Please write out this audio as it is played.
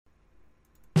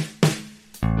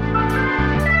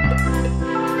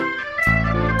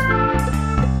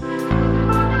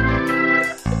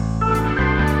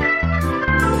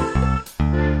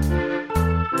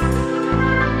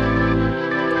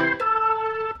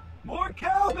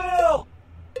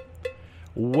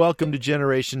Welcome to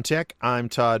Generation Tech. I'm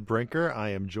Todd Brinker. I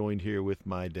am joined here with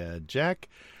my dad, Jack.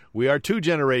 We are two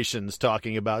generations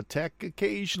talking about tech.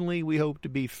 Occasionally, we hope to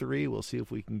be three. We'll see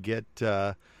if we can get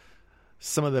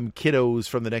some of them kiddos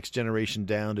from the next generation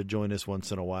down to join us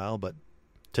once in a while. But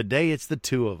today, it's the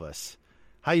two of us.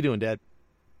 How you doing, Dad?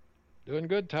 Doing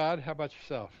good, Todd. How about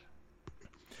yourself?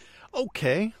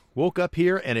 Okay. Woke up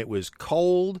here, and it was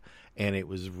cold, and it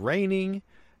was raining.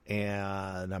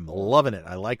 And I'm loving it.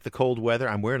 I like the cold weather.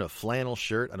 I'm wearing a flannel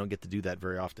shirt. I don't get to do that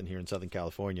very often here in Southern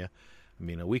California. I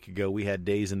mean, a week ago we had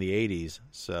days in the 80s.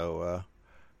 So,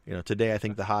 today I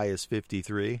think the high is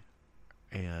 53.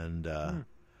 And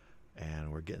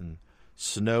we're getting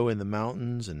snow in the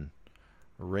mountains and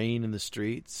rain in the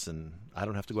streets. And I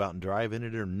don't have to go out and drive in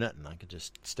it or nothing. I can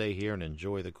just stay here and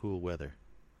enjoy the cool weather.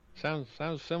 Sounds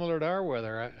similar to our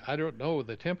weather. I don't know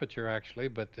the temperature actually,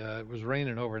 but it was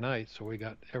raining overnight, so we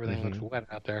got everything looks wet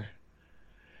out there.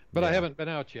 But I haven't been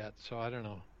out yet, so I don't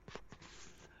know.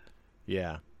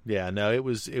 Yeah. No, it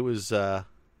was. It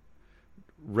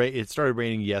started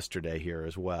raining yesterday here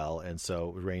as well, and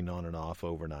so it rained on and off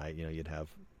overnight. You know, you'd have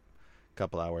a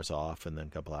couple hours off and then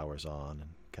a couple hours on,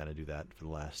 and kind of do that for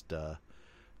the last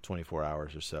 24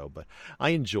 hours or so. But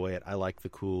I enjoy it. I like the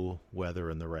cool weather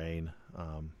and the rain.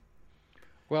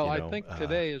 I think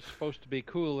today is supposed to be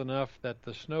cool enough that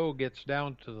the snow gets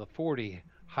down to the 40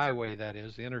 highway, that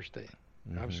is, the interstate,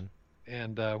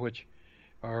 and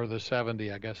or the 70,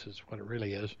 I guess is what it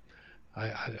really is.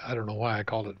 I don't know why I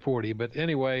called it 40, but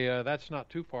anyway, that's not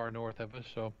too far north of us,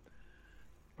 so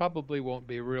probably won't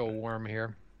be real warm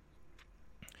here.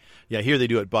 Yeah, here they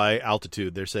do it by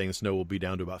altitude. They're saying the snow will be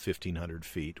down to about 1,500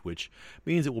 feet, which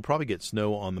means it will probably get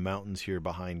snow on the mountains here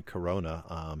behind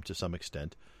Corona to some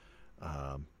extent.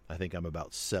 I think I'm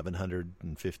about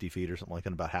 750 feet or something like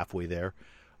that, about halfway there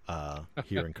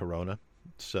here in Corona.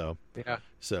 So,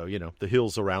 the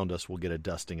hills around us will get a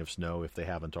dusting of snow if they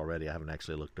haven't already. I haven't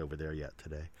actually looked over there yet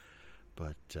today.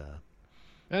 But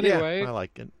anyway, I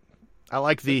like it. I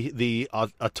like the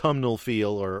autumnal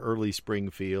feel or early spring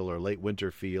feel or late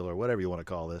winter feel or whatever you want to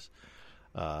call this.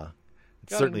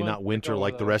 It's certainly not winter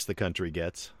like the rest of the country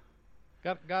gets.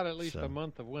 Got at least a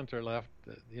month of winter left,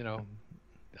 Yeah.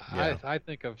 I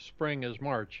think of spring as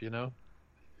March,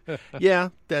 Yeah,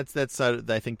 that's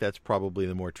I think that's probably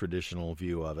the more traditional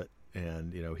view of it.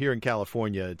 And here in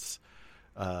California, it's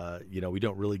we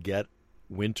don't really get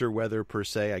winter weather per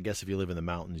se. I guess if you live in the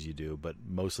mountains, you do, but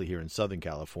mostly here in Southern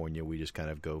California, we just kind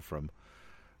of go from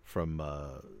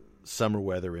summer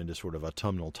weather into sort of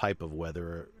autumnal type of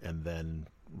weather, and then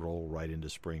roll right into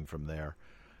spring from there.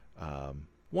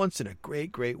 Once in a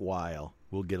great while,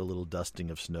 we'll get a little dusting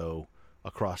of snow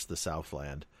across the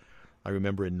Southland. I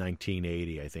remember in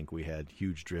 1980, I think we had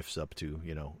huge drifts up to,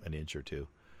 an inch or two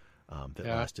that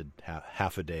lasted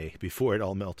half a day before it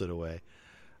all melted away.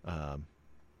 And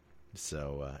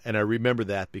I remember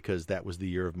that because that was the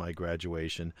year of my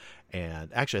graduation. And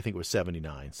actually, I think it was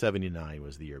 79. 79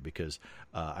 was the year because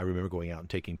I remember going out and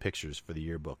taking pictures for the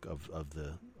yearbook of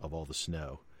all the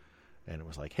snow. And it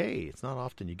was like, hey, it's not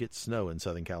often you get snow in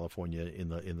Southern California in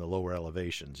the lower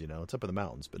elevations. It's up in the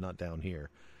mountains, but not down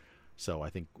here. So I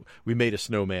think we made a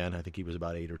snowman. I think he was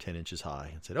about 8 or 10 inches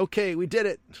high, and said, "Okay, we did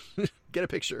it. Get a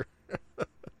picture."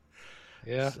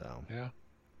 Yeah.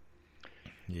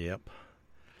 Yep.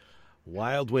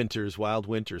 Wild winters.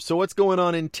 So what's going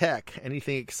on in tech?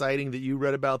 Anything exciting that you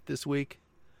read about this week?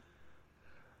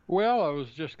 Well, I was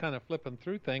just kind of flipping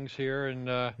through things here, and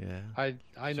I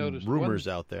noticed rumors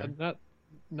out there.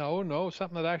 No,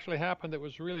 something that actually happened that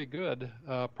was really good.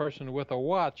 A person with a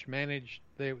watch managed.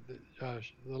 The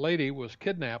lady was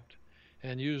kidnapped,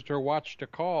 and used her watch to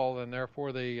call, and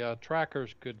therefore the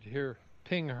trackers could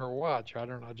ping her watch. I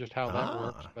don't know just how that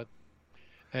works, but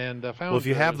found. Well, if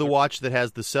you have the watch that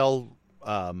has the cell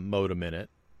modem in it,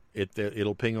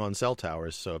 it'll ping on cell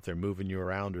towers. So if they're moving you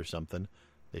around or something,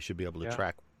 they should be able to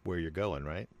track where you're going,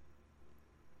 right?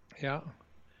 Yeah.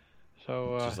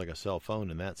 So it's just like a cell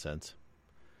phone in that sense.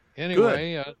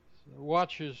 Anyway,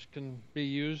 watches can be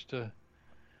used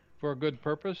for a good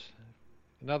purpose.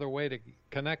 Another way to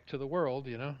connect to the world,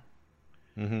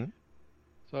 Mm-hmm.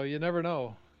 So you never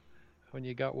know when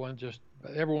you got one. Just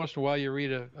every once in a while, you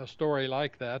read a story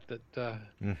like that it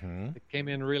came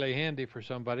in really handy for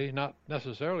somebody. Not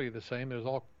necessarily the same. There's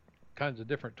all kinds of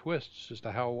different twists as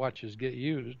to how watches get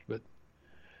used, but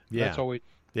that's always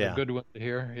a good one to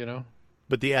hear,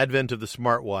 But the advent of the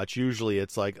smartwatch, usually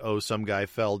it's like, some guy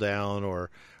fell down, or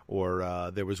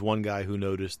there was one guy who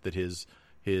noticed that his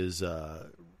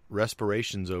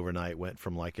respirations overnight went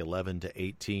from like 11 to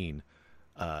 18.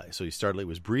 So he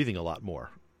was breathing a lot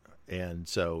more. And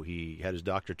so he had his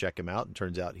doctor check him out, and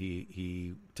turns out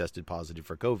he tested positive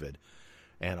for COVID.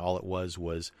 And all it was,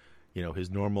 his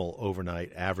normal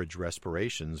overnight average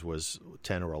respirations was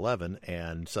 10 or 11,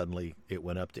 and suddenly it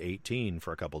went up to 18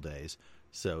 for a couple days.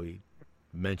 So he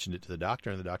mentioned it to the doctor,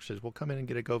 and the doctor says, well, come in and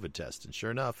get a COVID test. And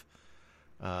sure enough,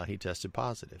 he tested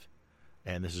positive.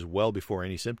 And this is well before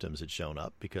any symptoms had shown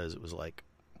up, because it was like,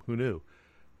 who knew?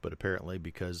 But apparently,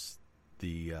 because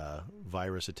the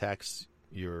virus attacks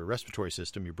your respiratory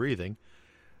system, your breathing,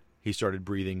 he started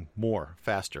breathing more,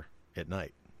 faster at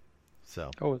night.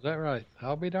 So. Oh, is that right?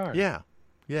 I'll be darned. Yeah.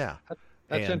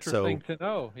 That's interesting to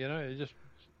know. It just.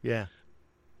 Yeah.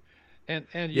 And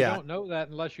you don't know that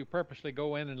unless you purposely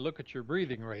go in and look at your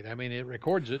breathing rate. I mean, it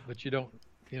records it, but you don't.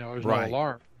 There's no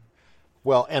alarm.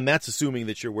 Well, and that's assuming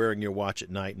that you're wearing your watch at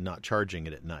night and not charging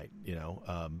it at night.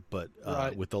 But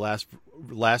right. With the last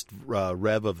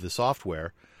rev of the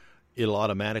software, it'll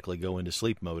automatically go into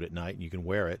sleep mode at night, and you can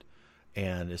wear it.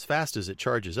 And as fast as it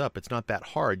charges up, it's not that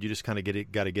hard. You just kind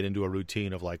of got to get into a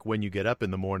routine of, like, when you get up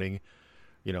in the morning,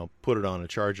 put it on a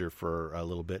charger for a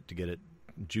little bit to get it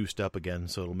juiced up again,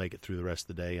 so it'll make it through the rest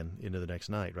of the day and into the next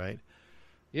night, right?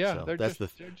 Yeah, so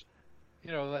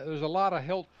there's a lot of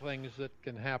health things that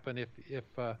can happen if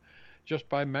just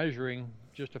by measuring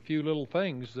just a few little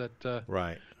things that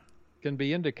right can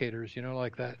be indicators,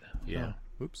 like that. Yeah.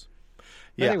 Oops.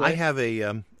 Yeah,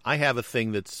 anyway. I have a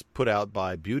thing that's put out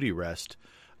by Beautyrest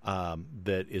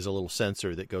that is a little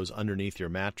sensor that goes underneath your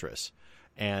mattress,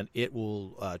 and it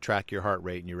will track your heart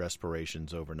rate and your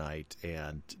respirations overnight,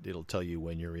 and it'll tell you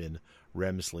when you're in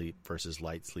REM sleep versus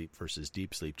light sleep versus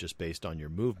deep sleep, just based on your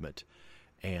movement.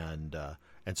 And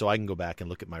so I can go back and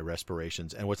look at my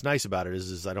respirations. And what's nice about it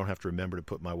is I don't have to remember to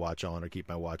put my watch on or keep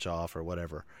my watch off or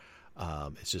whatever.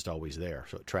 It's just always there,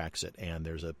 so it tracks it. And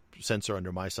there's a sensor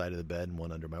under my side of the bed and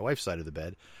one under my wife's side of the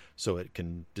bed, so it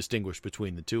can distinguish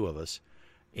between the two of us.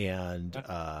 And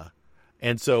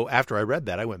so after I read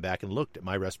that, I went back and looked at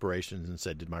my respirations and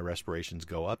said, did my respirations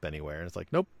go up anywhere? And it's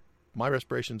like, nope, my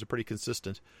respirations are pretty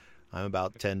consistent. I'm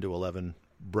about 10 to 11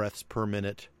 breaths per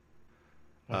minute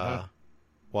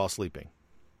while sleeping.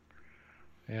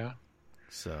 Yeah.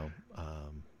 So,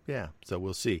 so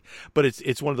we'll see. But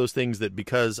it's one of those things that,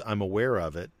 because I'm aware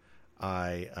of it,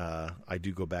 I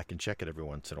do go back and check it every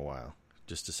once in a while,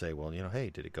 just to say, well, hey,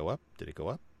 did it go up? Did it go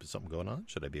up? Is something going on?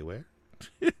 Should I be aware?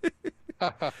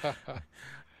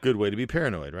 Good way to be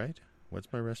paranoid, right? What's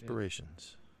my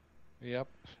respirations? Yep.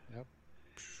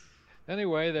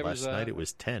 Anyway, last night it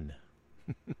was 10.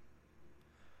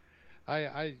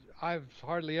 I've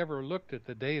hardly ever looked at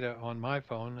the data on my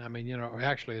phone. I mean,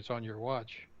 actually it's on your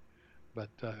watch, but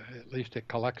at least it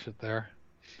collects it there.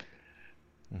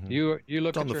 Mm-hmm. You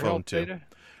look at your health data?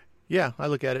 Yeah, I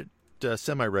look at it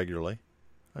semi-regularly.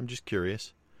 I'm just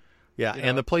curious. Yeah,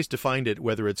 and the place to find it,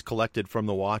 whether it's collected from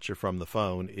the watch or from the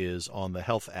phone, is on the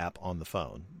health app on the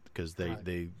phone, because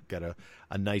they got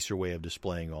a nicer way of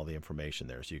displaying all the information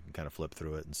there, so you can kind of flip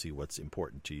through it and see what's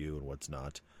important to you and what's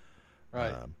not.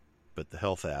 Right. But the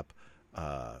health app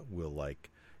will, I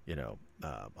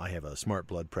have a smart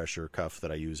blood pressure cuff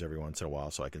that I use every once in a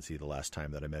while, so I can see the last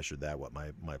time that I measured that, what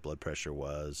my blood pressure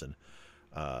was. And,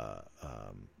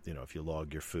 if you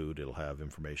log your food, it'll have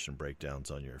information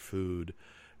breakdowns on your food,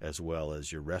 as well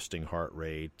as your resting heart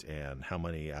rate and how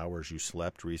many hours you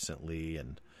slept recently,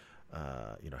 and,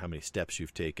 how many steps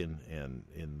you've taken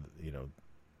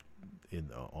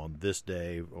on this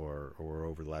day or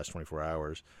over the last 24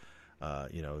 hours.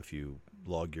 If you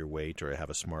log your weight or have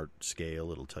a smart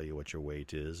scale, it'll tell you what your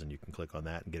weight is, and you can click on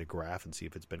that and get a graph and see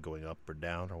if it's been going up or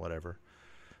down or whatever.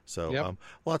 So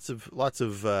lots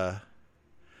of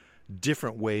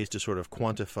different ways to sort of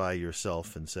quantify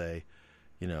yourself and say,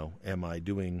 am I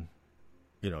doing,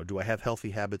 do I have healthy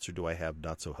habits or do I have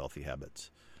not so healthy habits?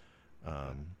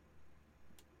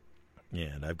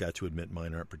 And I've got to admit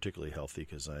mine aren't particularly healthy,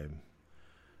 because I'm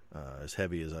as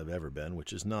heavy as I've ever been,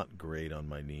 which is not great on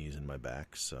my knees and my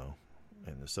back. So,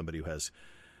 and as somebody who has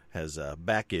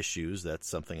back issues, that's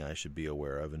something I should be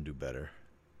aware of and do better.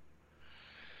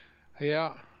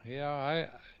 Yeah.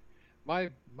 My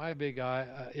big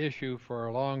issue for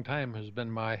a long time has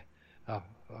been my a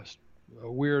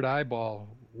weird eyeball.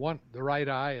 The right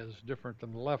eye is different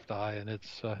than the left eye, and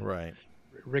it's right.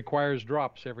 Requires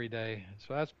drops every day.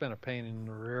 So that's been a pain in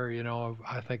the rear,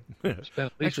 I think it's been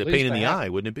at least actually a pain in the eye,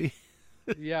 wouldn't it be?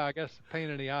 Yeah, I guess a pain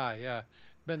in the eye. Yeah,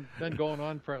 been going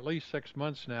on for at least 6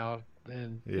 months now,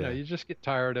 and you just get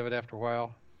tired of it after a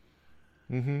while.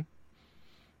 Mm-hmm.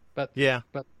 But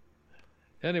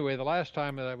anyway, the last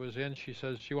time that I was in, she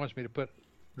says she wants me to put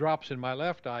drops in my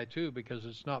left eye too, because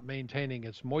it's not maintaining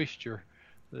its moisture,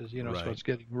 right. So it's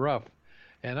getting rough.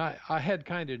 And I had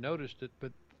kind of noticed it,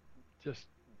 but just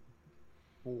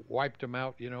wiped them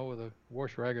out, with a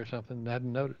wash rag or something.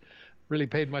 Hadn't really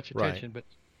paid much attention. Right. But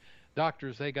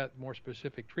doctors, they got more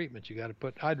specific treatments. You got to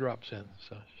put eye drops in.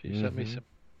 So she sent me some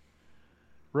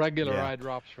regular eye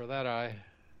drops for that eye.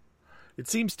 It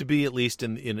seems to be, at least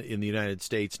in the United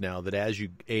States now, that as you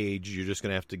age, you're just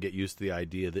going to have to get used to the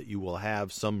idea that you will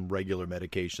have some regular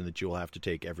medication that you will have to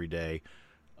take every day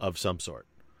of some sort.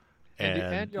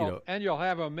 And you'll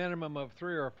have a minimum of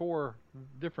 3 or 4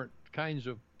 different kinds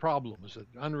of problems,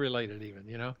 unrelated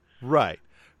even, Right.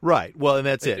 Well, and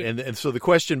that's it. And so the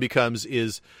question becomes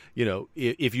is,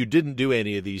 if you didn't do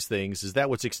any of these things, is that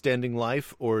what's extending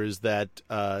life, or is that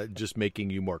just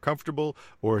making you more comfortable,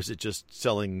 or is it just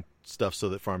selling stuff so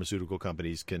that pharmaceutical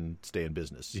companies can stay in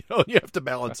business? You have to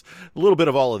balance a little bit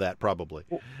of all of that, probably.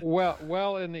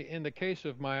 Well, in the case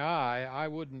of my eye, I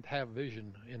wouldn't have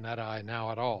vision in that eye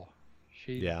now at all.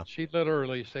 She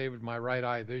literally saved my right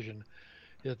eye vision.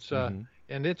 It's and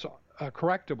it's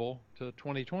correctable to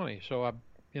 20/20. So I'm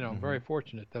very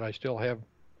fortunate that I still have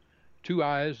 2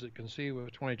 eyes that can see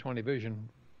with 20/20 vision,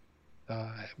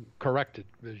 corrected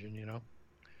vision.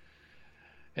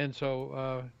 And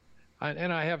so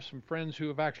I have some friends who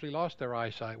have actually lost their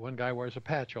eyesight. One guy wears a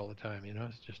patch all the time.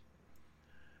 It's just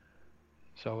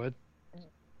so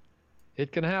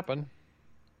it can happen.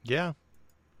 Yeah.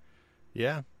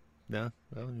 No,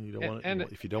 well, you don't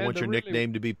want if you don't want your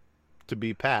nickname to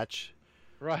be Patch.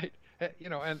 Right.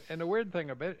 And the weird thing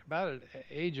about it,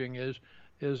 aging is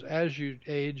as you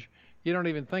age, you don't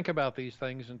even think about these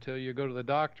things until you go to the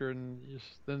doctor, and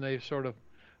then they sort of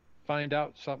find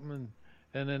out something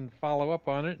and then follow up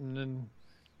on it, and then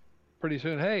pretty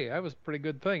soon, hey, that was a pretty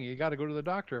good thing. You got to go to the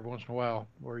doctor every once in a while,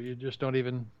 or you just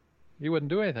you wouldn't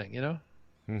do anything,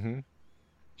 Mm-hmm.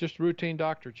 Just routine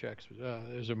doctor checks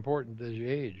is important as you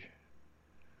age.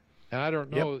 And I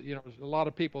don't know, a lot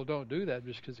of people don't do that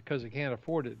just because they can't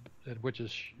afford it, which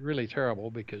is really terrible,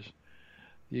 because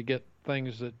you get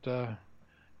things that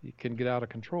you can get out of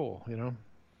control,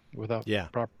 without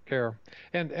proper care.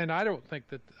 And I don't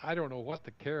know what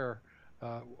the care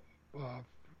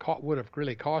would have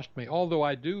really cost me. Although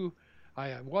I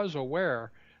was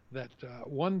aware that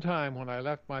one time when I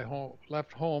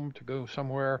left home to go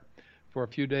somewhere for a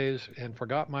few days and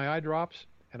forgot my eye drops,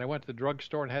 and I went to the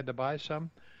drugstore and had to buy some,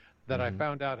 that I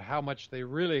found out how much they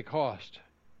really cost.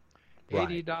 Right.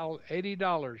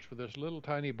 $80 for this little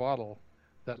tiny bottle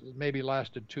that maybe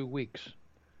lasted 2 weeks,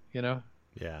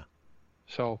 Yeah.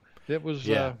 So it was,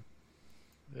 the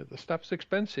stuff's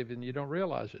expensive and you don't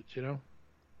realize it,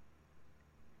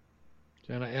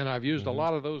 And I've used a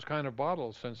lot of those kind of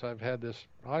bottles since I've had this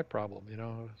eye problem,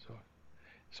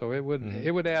 So it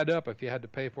would add up if you had to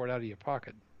pay for it out of your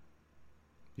pocket.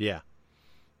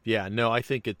 Yeah, no, I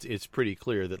think it's pretty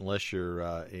clear that unless you're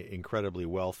incredibly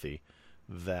wealthy,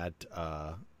 that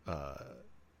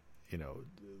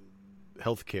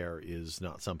healthcare is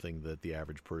not something that the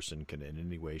average person can in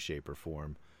any way, shape, or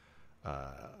form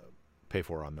pay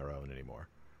for on their own anymore.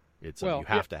 It's you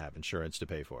have to have insurance to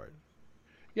pay for it.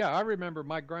 Yeah, I remember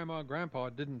my grandma and grandpa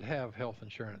didn't have health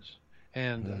insurance,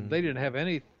 and they didn't have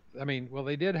any.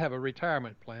 They did have a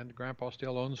retirement plan. Grandpa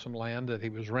still owns some land that he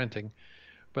was renting,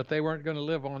 but they weren't going to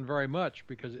live on very much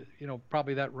because,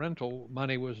 probably that rental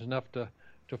money was enough to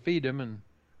feed him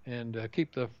and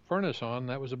keep the furnace on.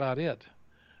 That was about it.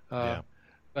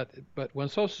 But when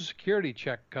Social Security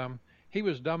check come, he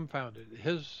was dumbfounded.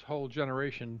 His whole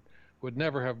generation would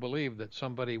never have believed that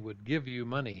somebody would give you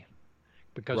money,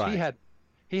 because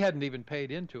he hadn't even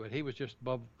paid into it. He was just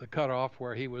above the cutoff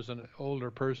where he was an older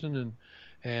person,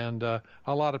 and a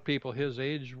lot of people his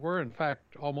age were in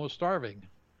fact almost starving.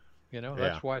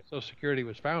 That's why Social Security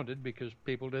was founded, because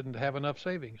people didn't have enough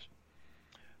savings.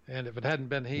 And if it hadn't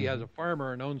been he as a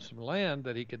farmer and owned some land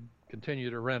that he could continue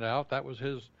to rent out, that was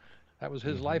his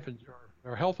life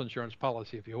or health insurance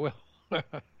policy, if you will.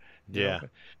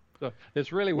 So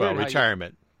it's really weird. Well,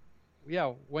 retirement.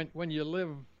 When you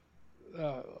live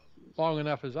long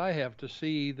enough as I have to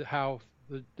see how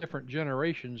the different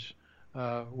generations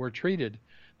were treated.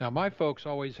 Now, my folks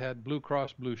always had Blue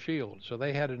Cross Blue Shield, so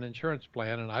they had an insurance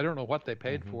plan, and I don't know what they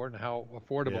paid for it and how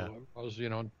affordable it was,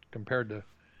 compared to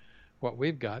what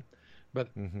we've got. But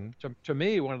to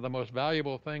me, one of the most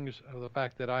valuable things of the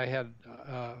fact that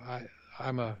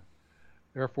I'm a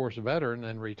Air Force veteran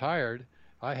and retired,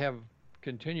 I have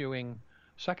continuing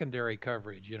secondary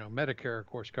coverage. Medicare, of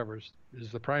course,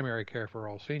 is the primary care for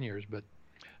all seniors, but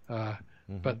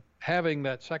having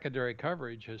that secondary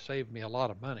coverage has saved me a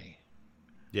lot of money.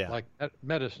 like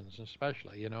medicines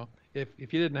especially. If you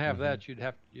didn't have that, you'd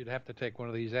have to take one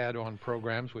of these add-on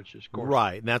programs, which is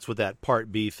right, and that's what that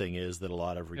Part B thing is. That a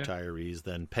lot of retirees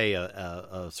then pay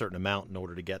a certain amount in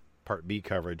order to get Part B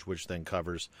coverage, which then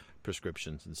covers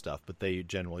prescriptions and stuff. But they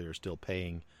generally are still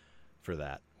paying for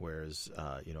that. Whereas,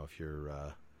 if you're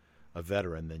a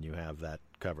veteran, then you have that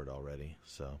covered already.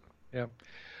 So, yeah,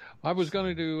 I was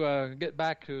going to get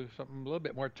back to something a little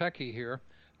bit more techie here.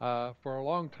 For a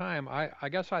long time, I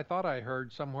guess I thought I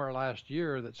heard somewhere last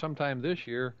year that sometime this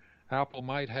year Apple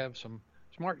might have some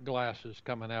smart glasses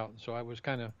coming out. So I was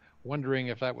kind of wondering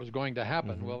if that was going to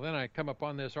happen. Well, then I come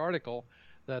upon this article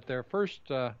that their first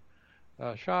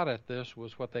shot at this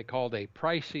was what they called a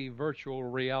pricey virtual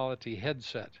reality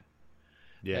headset.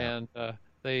 Yeah. And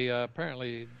they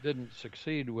apparently didn't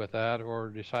succeed with that, or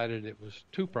decided it was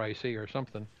too pricey or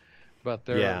something. But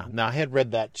now I had read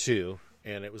that too.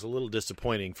 And it was a little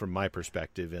disappointing from my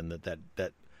perspective in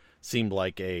that seemed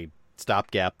like a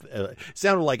stopgap. It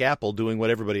sounded like Apple doing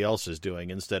what everybody else is doing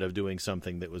instead of doing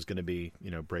something that was going to be,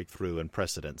 breakthrough and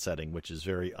precedent setting, which is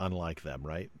very unlike them,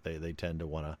 right? They tend to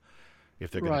want to,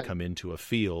 if they're going to come into a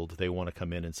field, they want to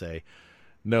come in and say,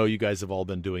 no, you guys have all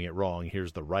been doing it wrong.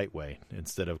 Here's the right way,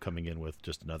 instead of coming in with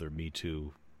just another Me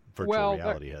Too virtual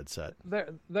reality headset.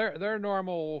 Their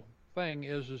normal thing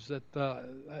is that,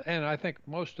 and I think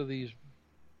most of these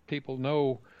people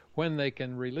know when they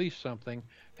can release something,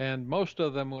 and most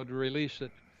of them would release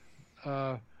it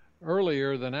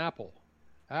earlier than Apple.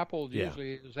 Apple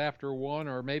usually is after one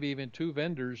or maybe even two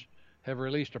vendors have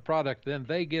released a product, then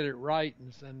they get it right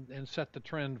and set the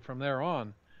trend from there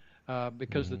on,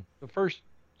 because the first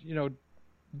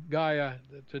guy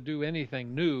to do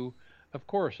anything new, of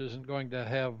course, isn't going to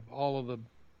have all of the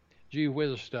gee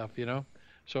whiz stuff,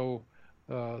 so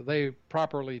they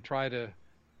properly try to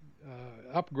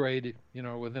upgrade,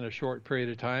 within a short period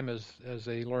of time as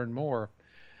they learn more.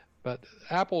 But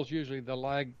Apple's usually the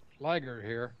lagger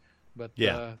here. But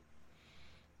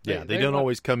they don't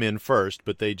always come in first,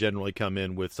 but they generally come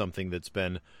in with something that's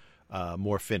been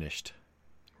more finished.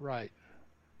 Right.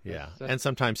 Yeah, and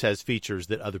sometimes has features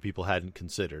that other people hadn't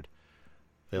considered.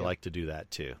 They like to do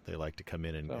that too. They like to come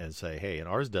in and say, hey, and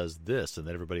ours does this, and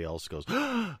then everybody else goes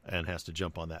and has to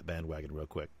jump on that bandwagon real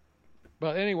quick.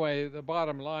 But anyway, the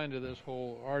bottom line to this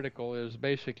whole article is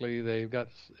basically they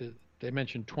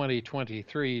mentioned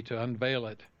 2023 to unveil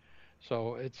it,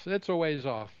 so it's a ways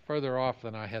off, further off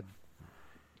than I had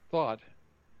thought.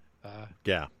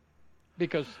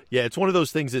 Because it's one of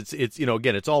those things. It's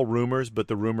again, it's all rumors, but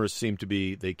the rumors seem to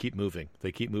be they keep moving.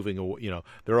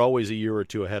 They're always a year or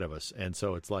two ahead of us, and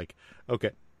so it's like,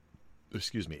 okay,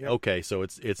 excuse me, okay, so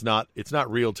it's not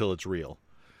real till it's real.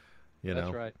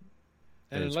 That's right.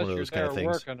 And unless you're there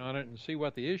working on it and see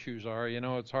what the issues are,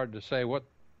 it's hard to say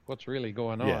what's really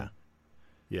going on.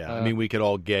 Yeah. I mean, we could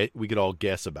all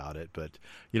guess about it, but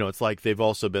it's like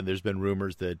there's been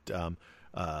rumors that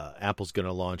Apple's going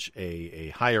to launch a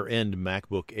higher end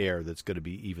MacBook Air that's going to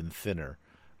be even thinner.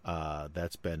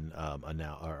 That's been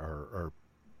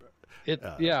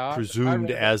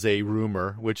presumed as a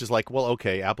rumor, which is like, well,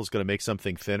 okay, Apple's going to make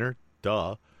something thinner.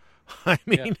 Duh. I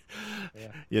mean,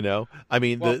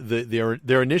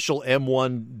 their initial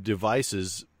M1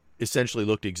 devices essentially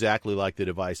looked exactly like the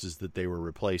devices that they were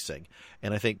replacing.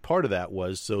 And I think part of that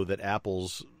was so that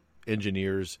Apple's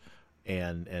engineers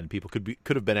and people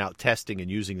could have been out testing and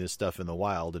using this stuff in the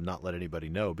wild and not let anybody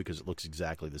know, because it looks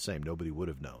exactly the same. Nobody would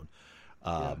have known.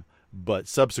 But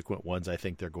subsequent ones, I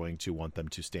think they're going to want them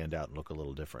to stand out and look a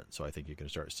little different. So I think you're going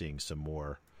to start seeing some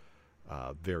more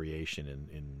variation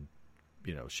in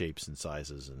shapes and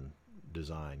sizes and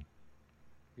design.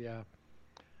 Yeah.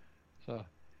 So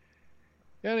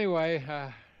anyway,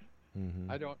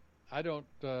 I don't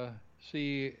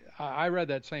see. I read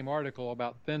that same article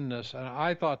about thinness, and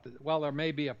I thought that, well, there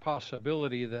may be a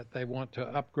possibility that they want to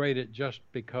upgrade it just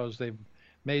because they've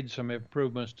made some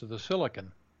improvements to the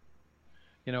silicon.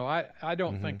 I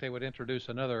don't think they would introduce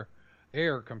another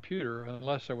Air computer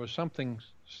unless there was something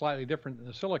slightly different in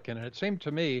the silicon. And it seemed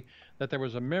to me that there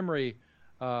was a memory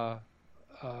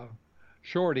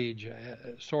shortage,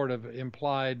 sort of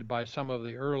implied by some of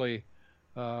the early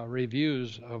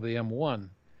reviews of the M1,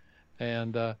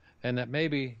 and that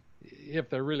maybe if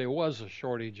there really was a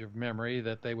shortage of memory,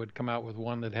 that they would come out with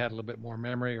one that had a little bit more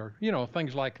memory, or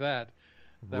things like that.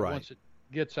 That right. Once it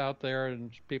gets out there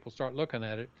and people start looking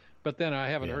at it. But then I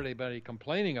haven't heard anybody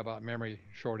complaining about memory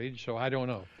shortage, so I don't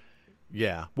know.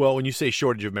 Yeah. Well, when you say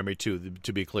shortage of memory, too,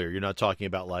 to be clear, you're not talking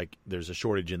about like there's a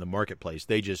shortage in the marketplace.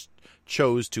 They just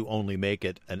chose to only make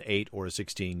it an 8 or a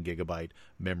 16 gigabyte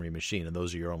memory machine, and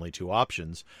those are your only two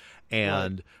options.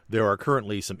 And there are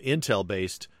currently some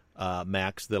Intel-based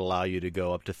Macs that allow you to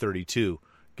go up to 32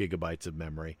 gigabytes of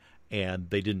memory, and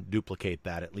they didn't duplicate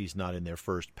that, at least not in their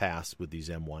first pass with these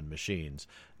M1 machines.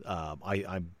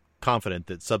 I'm confident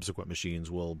that subsequent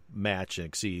machines will match and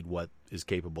exceed what is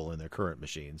capable in their current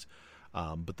machines.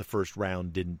 But the first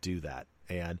round didn't do that.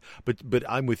 But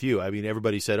I'm with you. I mean,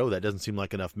 everybody said, "Oh, that doesn't seem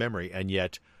like enough memory," and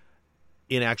yet,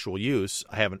 in actual use,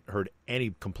 I haven't heard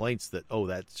any complaints that, "Oh,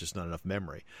 that's just not enough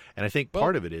memory." And I think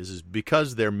part of it is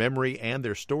because their memory and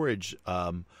their storage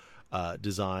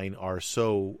design are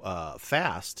so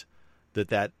fast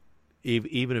that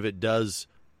even if it does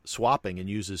swapping and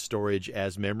uses storage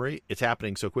as memory, it's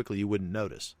happening so quickly you wouldn't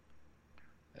notice.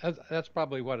 That's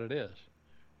probably what it is.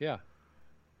 Yeah.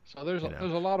 So there's a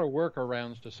lot of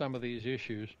workarounds to some of these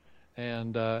issues,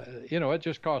 and it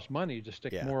just costs money to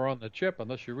stick more on the chip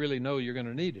unless you really know you're going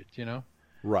to need it.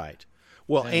 Right.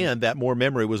 Well, and that more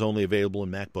memory was only available in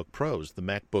MacBook Pros. The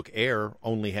MacBook Air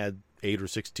only had 8 or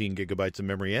 16 gigabytes of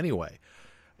memory anyway,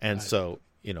 and so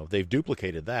they've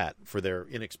duplicated that for their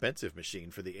inexpensive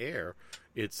machine. For the Air,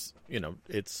 it's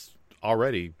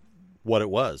already what it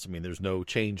was. I mean, there's no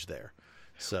change there.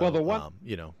 So, well,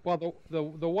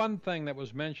 the one thing that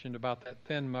was mentioned about that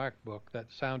thin MacBook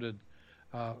that sounded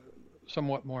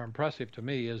somewhat more impressive to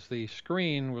me is the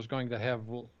screen was going to have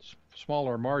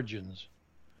smaller margins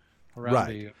around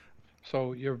the.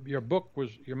 So your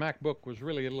MacBook was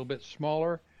really a little bit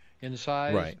smaller in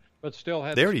size, right? But still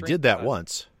had. They already did that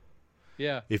once.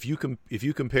 Yeah. If you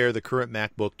compare the current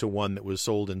MacBook to one that was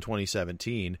sold in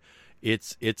 2017,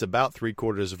 it's about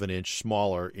 3/4 of an inch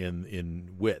smaller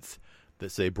in width.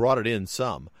 They brought it in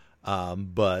some,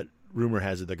 but rumor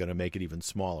has it they're going to make it even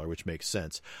smaller, which makes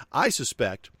sense. I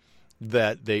suspect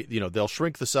that they'll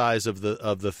shrink the size of the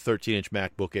 13-inch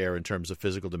MacBook Air in terms of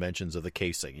physical dimensions of the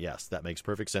casing. Yes, that makes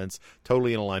perfect sense.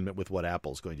 Totally in alignment with what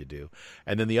Apple's going to do.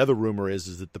 And then the other rumor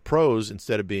is that the Pros,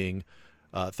 instead of being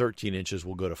 13 inches,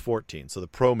 will go to 14. So the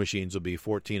Pro machines will be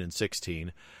 14 and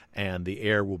 16, and the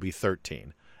Air will be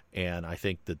 13. And I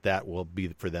think that will be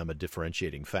for them a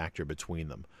differentiating factor between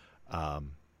them.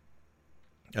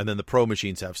 And then the Pro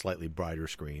machines have slightly brighter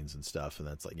screens and stuff, and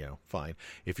that's fine.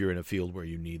 If you're in a field where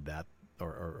you need that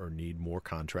or need more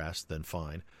contrast, then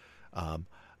fine.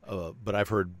 But I've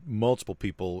heard multiple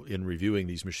people in reviewing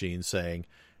these machines saying,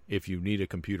 if you need a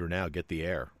computer now, get the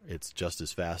Air. It's just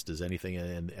as fast as anything,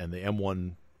 and the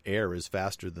M1 Air is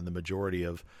faster than the majority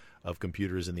of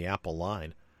computers in the Apple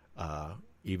line.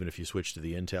 Even if you switch to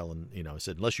the Intel, and I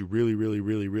said, unless you really, really,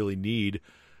 really, really need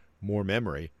more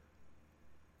memory,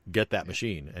 get that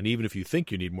machine. And even if you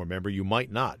think you need more memory, you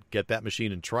might not. Get that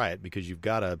machine and try it, because you've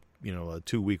got a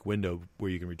 2-week window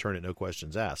where you can return it, no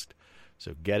questions asked.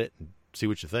 So get it and see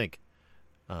what you think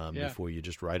before you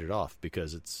just write it off,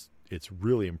 because it's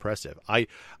really impressive.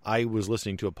 I was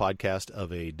listening to a podcast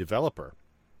of a developer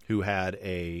who had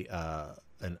an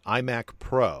iMac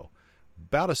Pro,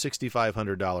 about a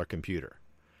 $6,500 computer,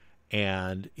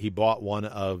 and he bought one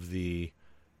of the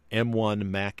M1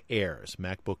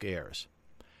 MacBook Airs.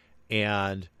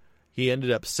 And he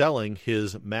ended up selling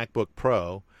his MacBook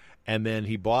Pro, and then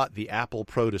he bought the Apple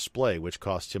Pro Display, which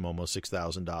cost him almost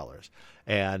 $6,000.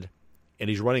 And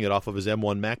he's running it off of his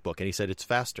M1 MacBook, and he said it's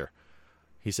faster.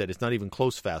 He said it's not even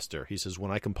close faster. He says,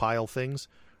 when I compile things,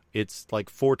 it's like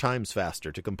 4 times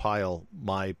faster to compile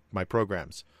my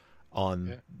programs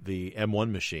on the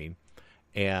M1 machine.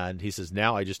 And he says,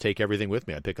 now I just take everything with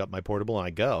me. I pick up my portable and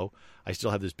I go. I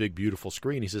still have this big, beautiful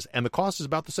screen. He says, and the cost is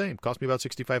about the same. It cost me about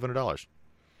 $6,500.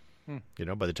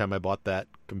 By the time I bought that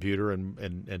computer,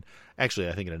 and actually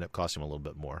I think it ended up costing him a little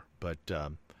bit more. But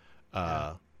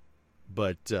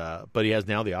he has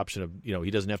now the option of,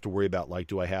 he doesn't have to worry about, like,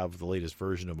 do I have the latest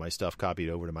version of my stuff copied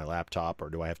over to my laptop, or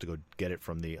do I have to go get it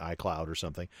from the iCloud or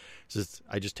something? He says,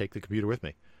 I just take the computer with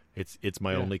me. It's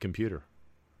my only computer.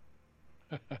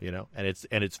 And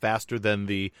it's faster than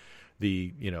the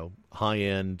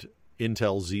high-end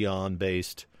Intel Xeon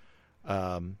based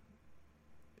iMac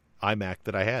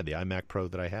that I had, the iMac Pro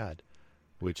that I had,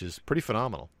 which is pretty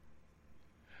phenomenal.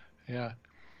 Yeah.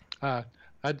 The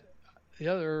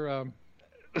other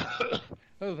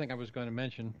thing I was going to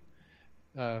mention,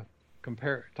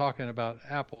 talking about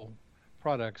Apple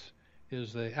products,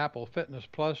 is the Apple Fitness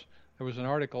Plus. There was an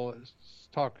article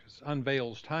that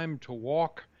unveils time to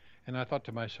walk. And I thought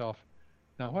to myself,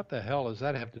 now what the hell does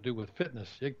that have to do with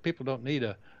fitness? People don't need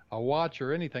a watch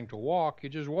or anything to walk. You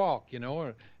just walk,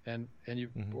 and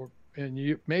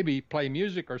you maybe play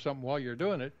music or something while you're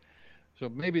doing it. So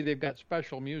maybe they've got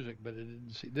special music, but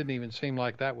it didn't even seem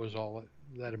like that was all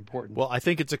that important. Well, I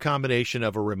think it's a combination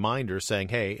of a reminder saying,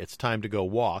 hey, it's time to go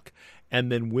walk.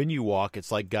 And then when you walk,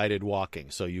 it's like guided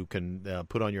walking. So you can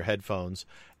put on your headphones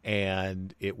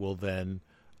and it will then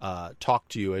talk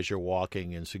to you as you're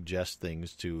walking and suggest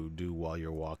things to do while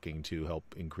you're walking to help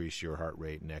increase your heart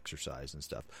rate and exercise and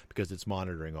stuff, because it's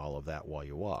monitoring all of that while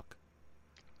you walk.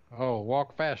 Oh,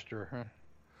 walk faster, huh?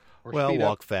 Or well,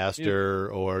 walk faster,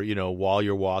 or, while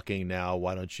you're walking now,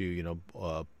 why don't you,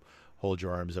 hold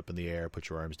your arms up in the air, put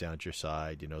your arms down at your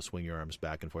side, swing your arms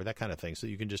back and forth, that kind of thing, so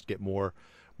you can just get more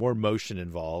motion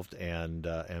involved and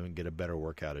get a better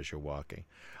workout as you're walking.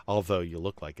 Although you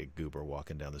look like a goober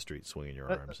walking down the street swinging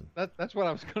your arms. That's what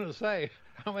I was going to say.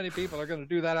 How many people are going to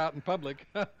do that out in public?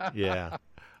 Yeah.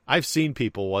 I've seen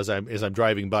people as I'm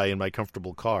driving by in my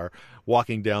comfortable car,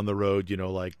 walking down the road,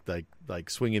 like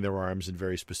swinging their arms in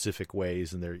very specific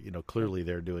ways, and they're clearly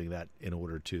they're doing that in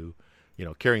order to,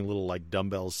 carrying little like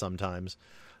dumbbells sometimes.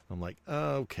 I'm like,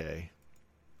 okay,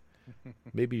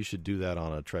 maybe you should do that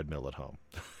on a treadmill at home.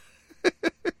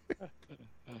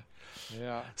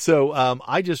 Yeah. So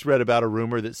I just read about a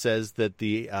rumor that says that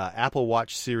the Apple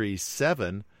Watch Series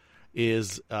 7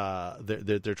 is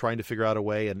they're trying to figure out a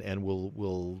way and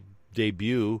will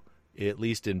debut, at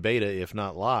least in beta, if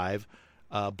not live,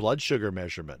 blood sugar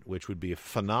measurement, which would be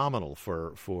phenomenal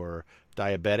for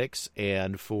diabetics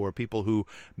and for people who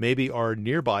maybe are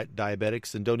nearby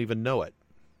diabetics and don't even know it.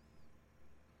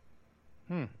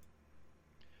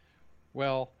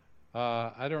 Well,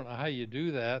 I don't know how you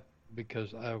do that,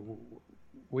 because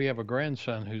we have a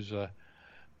grandson who's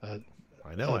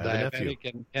I know, I have a nephew.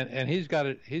 And he's got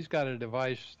a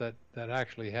device that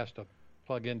actually has to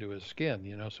plug into his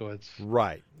skin, so it's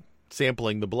right,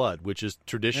 sampling the blood, which is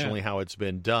traditionally how it's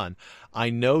been done. I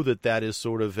know that is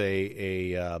sort of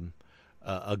a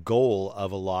goal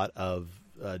of a lot of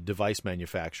device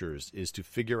manufacturers, is to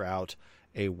figure out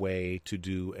a way to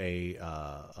do a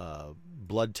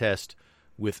blood test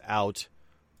without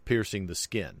piercing the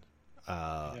skin.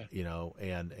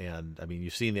 And I mean,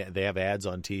 you've seen that they have ads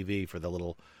on TV for the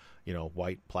little,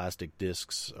 white plastic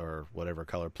discs or whatever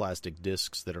color plastic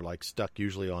discs that are like stuck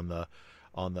usually on the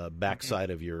backside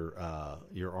of your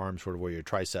arm, sort of where your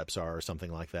triceps are or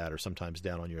something like that, or sometimes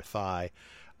down on your thigh,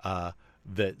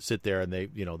 that sit there and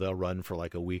they'll run for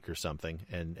like a week or something,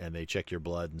 and they check your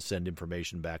blood and send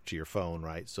information back to your phone,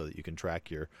 right, so that you can track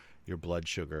your blood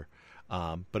sugar.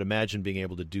 But imagine being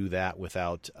able to do that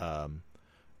without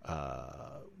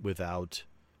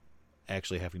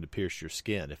actually having to pierce your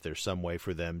skin. If there's some way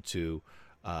for them to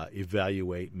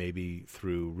evaluate, maybe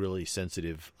through really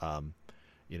sensitive,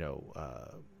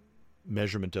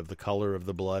 measurement of the color of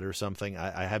the blood or something.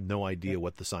 I have no idea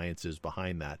what the science is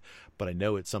behind that, but I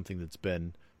know it's something that's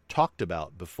been talked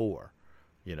about before.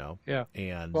 Yeah.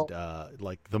 And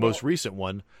like the most recent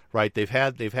one, right? They've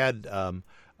had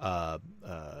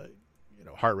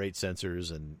heart rate sensors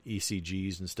and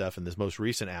ECGs and stuff. And this most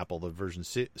recent Apple, the version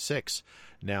 6,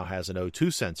 now has an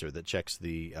O2 sensor that checks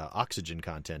the oxygen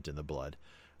content in the blood.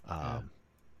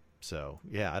 So,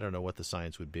 I don't know what the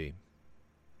science would be.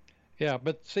 Yeah,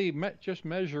 but see, just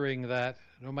measuring that,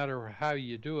 no matter how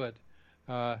you do it,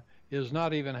 is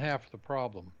not even half the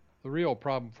problem. The real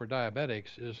problem for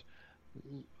diabetics is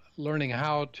learning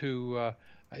how to.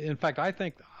 In fact, I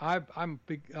think I'm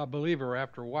a believer,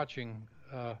 after watching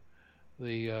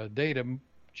the data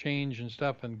change and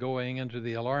stuff and going into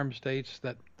the alarm states,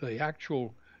 that the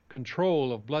actual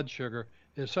control of blood sugar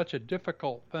is such a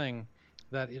difficult thing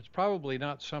that it's probably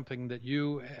not something that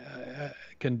you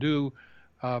can do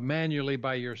manually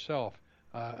by yourself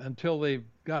until they've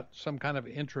got some kind of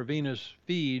intravenous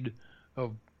feed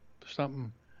of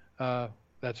something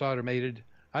that's automated.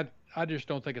 I just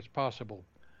don't think it's possible,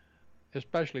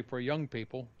 especially for young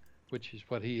people, which is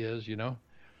what he is,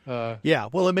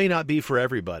 well, it may not be for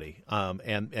everybody.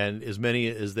 And as many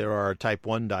as there are type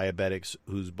 1 diabetics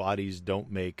whose bodies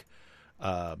don't make,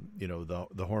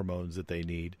 the hormones that they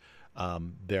need.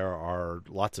 There are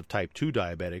lots of type 2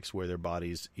 diabetics where their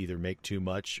bodies either make too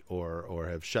much or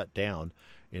have shut down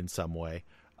in some way.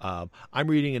 I'm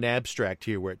reading an abstract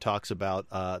here where it talks about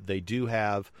they do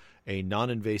have a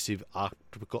non-invasive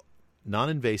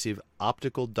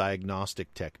optical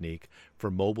diagnostic technique for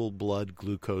mobile blood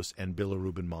glucose and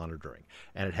bilirubin monitoring,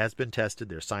 and it has been tested.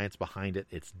 There's science behind it.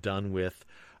 It's done with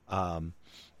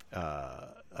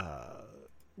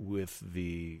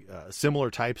the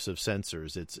similar types of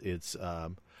sensors.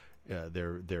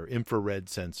 They're infrared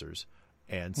sensors,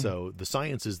 and so the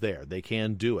science is there. They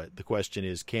can do it. The question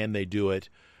is, can they do it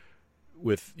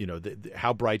with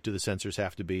how bright do the sensors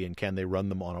have to be, and can they run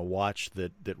them on a watch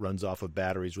that runs off of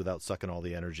batteries without sucking all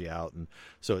the energy out? And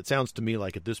so it sounds to me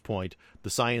like at this point the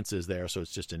science is there, so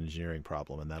it's just an engineering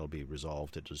problem, and that'll be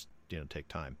resolved. It just take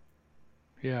time.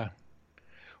 Yeah.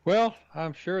 Well,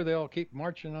 I'm sure they'll keep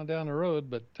marching on down the road,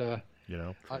 but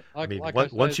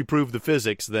once you prove the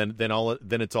physics, then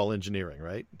it's all engineering,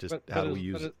 right? Just how do we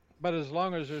use it? But as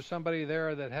long as there's somebody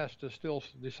there that has to still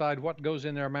decide what goes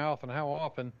in their mouth and how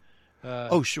often.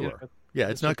 Oh, sure.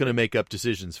 It's not going to make up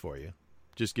decisions for you.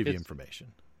 Just give you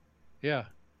information. Yeah.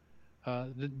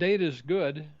 The data's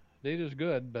good.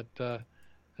 But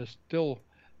there's still.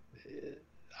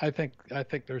 I think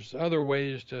there's other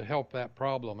ways to help that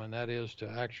problem, and that is to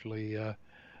actually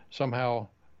somehow,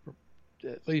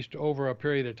 at least over a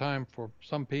period of time, for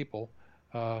some people,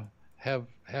 have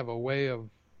a way of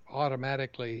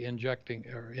automatically injecting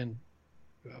or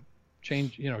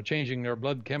changing their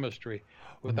blood chemistry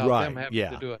without them having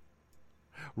to do it.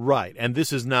 Right, and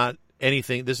this is not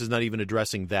anything. This is not even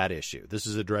addressing that issue. This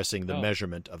is addressing the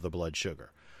measurement of the blood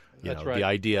sugar. That's right. The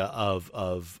idea of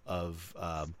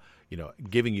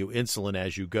giving you insulin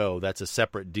as you go, that's a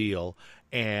separate deal.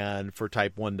 And for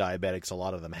type 1 diabetics, a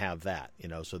lot of them have that,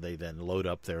 so they then load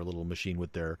up their little machine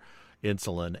with their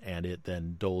insulin, and it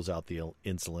then doles out the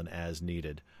insulin as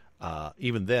needed.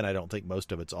 Even then, I don't think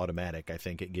most of it's automatic. I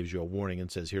think it gives you a warning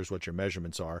and says, here's what your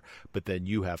measurements are, but then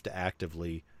you have to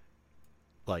actively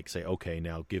say, okay,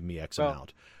 now give me X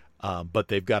amount. But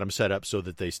they've got them set up so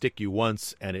that they stick you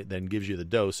once, and it then gives you the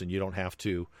dose, and you don't have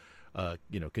to,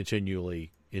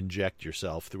 continually inject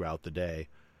yourself throughout the day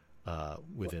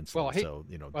with insulin.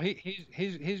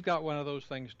 He's got one of those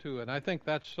things too, and I think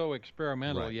that's so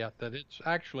experimental yet that it's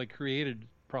actually created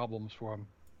problems for him.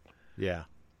 Yeah.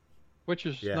 Which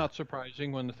is not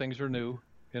surprising when the things are new,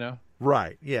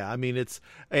 Right. Yeah. I mean,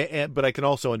 but I can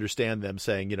also understand them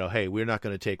saying, hey, we're not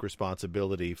going to take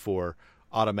responsibility for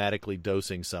automatically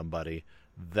dosing somebody.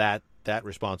 That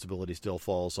responsibility still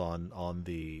falls on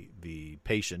the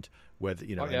patient, whether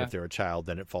and if they're a child,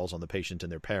 then it falls on the patient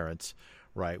and their parents,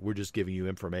 right? We're just giving you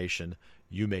information.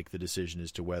 You make the decision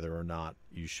as to whether or not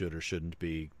you should or shouldn't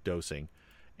be dosing,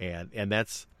 and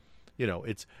that's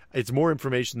it's more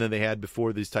information than they had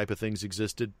before these type of things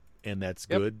existed, and that's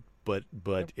good. But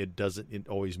it doesn't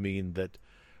always mean that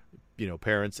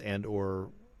parents and or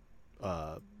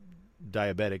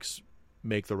diabetics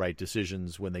make the right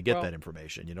decisions when they get that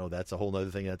information. That's a whole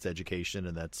other thing. That's education,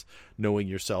 and that's knowing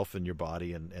yourself and your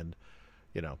body, and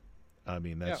I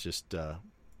mean, that's just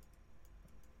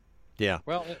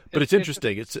Well, but it's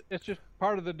interesting. It's just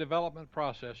part of the development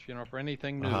process, for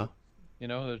anything new.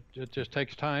 It just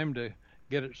takes time to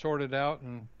get it sorted out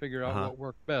and figure out what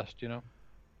worked best.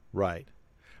 Right.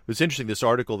 It's interesting. This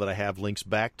article that I have links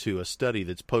back to a study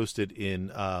that's posted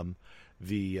in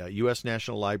the U.S.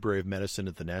 National Library of Medicine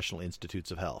at the National Institutes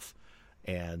of Health.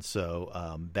 And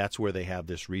so that's where they have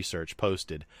this research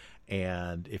posted.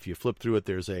 And if you flip through it,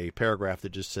 there's a paragraph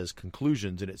that just says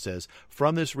conclusions, and it says,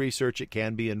 from this research, it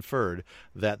can be inferred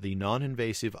that the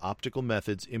non-invasive optical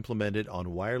methods implemented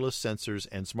on wireless sensors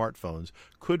and smartphones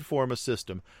could form a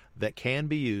system that can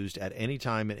be used at any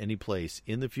time and any place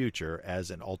in the future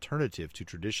as an alternative to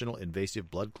traditional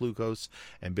invasive blood glucose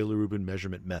and bilirubin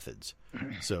measurement methods.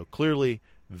 So clearly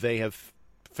they have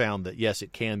found that, yes,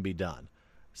 it can be done.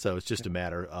 So it's just a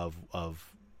matter of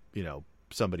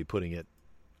somebody putting it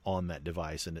on that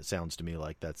device, and it sounds to me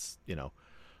like that's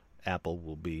Apple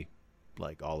will be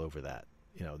like all over that.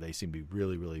 They seem to be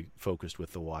really, really focused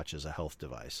with the watch as a health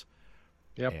device.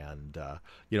 Yep. And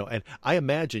and I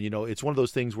imagine it's one of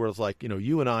those things where it's like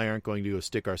you and I aren't going to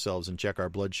stick ourselves and check our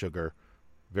blood sugar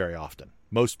very often.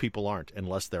 Most people aren't,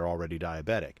 unless they're already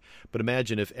diabetic. But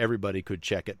imagine if everybody could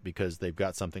check it because they've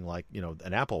got something like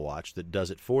an Apple Watch that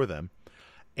does it for them.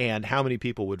 And how many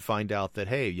people would find out that,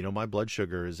 hey, my blood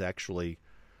sugar is actually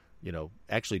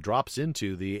drops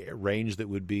into the range that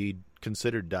would be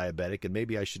considered diabetic, and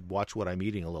maybe I should watch what I'm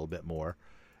eating a little bit more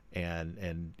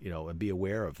and be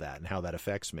aware of that and how that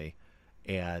affects me.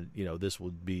 And, this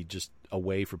would be just a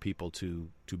way for people to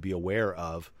be aware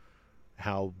of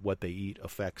how what they eat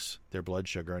affects their blood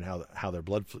sugar and how their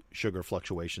blood sugar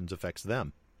fluctuations affects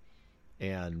them.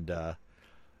 And,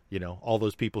 all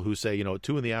those people who say, at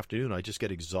 2 p.m, I just get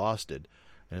exhausted.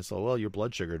 And so, well, your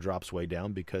blood sugar drops way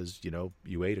down because,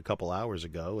 you ate a couple hours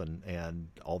ago and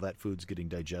all that food's getting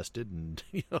digested. And,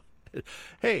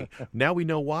 hey, now we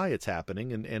know why it's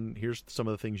happening. And here's some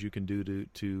of the things you can do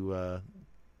to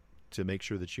make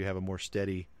sure that you have a more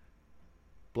steady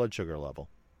blood sugar level.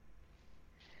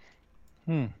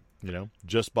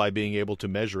 Just by being able to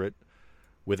measure it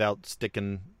without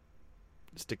sticking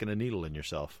a needle in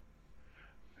yourself.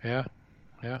 Yeah.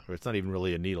 Yeah. Or it's not even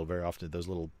really a needle. Very often those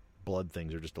little blood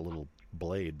things are just a little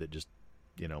blade that just,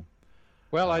 you know.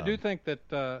 Well, I do think that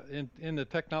in the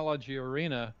technology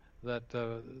arena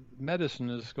that medicine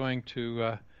is going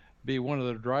to be one of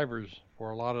the drivers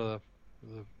for a lot of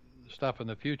the stuff in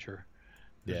the future.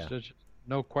 Yeah. There's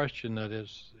no question that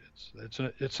it's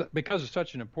because it's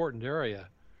such an important area.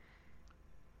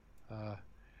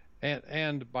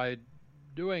 And by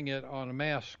doing it on a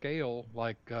mass scale,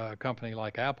 like a company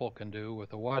like Apple can do with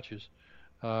the watches,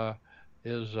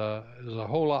 is a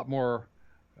whole lot more.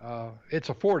 It's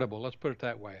affordable. Let's put it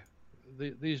that way.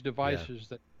 These devices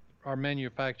that are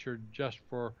manufactured just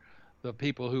for the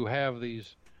people who have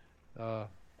these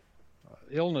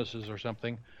illnesses or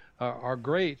something are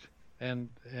great, and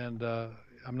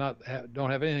I'm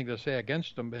don't have anything to say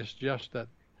against them. It's just that,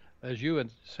 as you had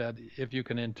said, if you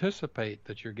can anticipate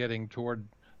that you're getting toward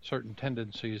certain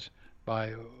tendencies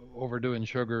by overdoing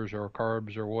sugars or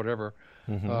carbs or whatever,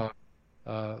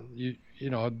 it'd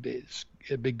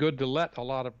be good to let a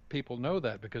lot of people know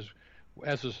that, because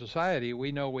as a society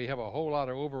we know we have a whole lot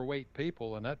of overweight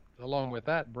people, and that along with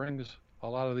that brings a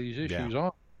lot of these issues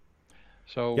on.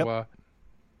 So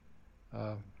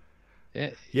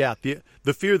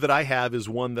the fear that I have is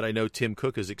one that I know Tim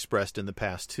Cook has expressed in the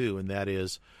past too, and that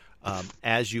is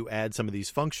as you add some of these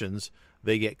functions,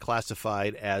 they get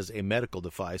classified as a medical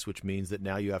device, which means that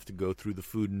now you have to go through the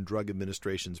Food and Drug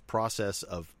Administration's process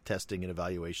of testing and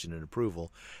evaluation and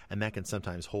approval, and that can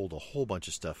sometimes hold a whole bunch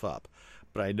of stuff up.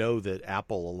 But I know that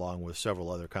Apple, along with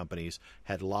several other companies,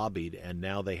 had lobbied, and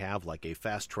now they have like a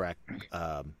fast-track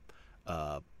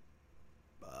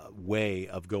way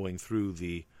of going through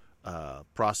the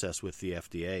process with the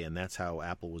FDA, and that's how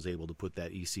Apple was able to put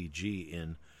that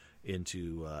ECG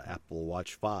into Apple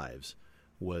Watch 5s.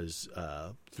 Was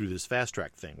through this fast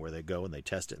track thing where they go and they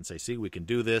test it and say, see, we can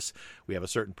do this. We have a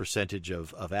certain percentage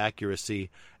of accuracy,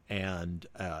 and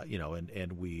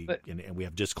we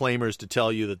have disclaimers to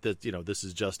tell you that this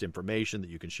is just information that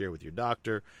you can share with your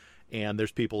doctor. And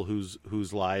there's people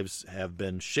whose lives have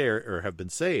been shared or have been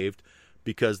saved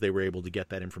because they were able to get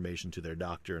that information to their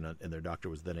doctor, and their doctor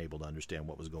was then able to understand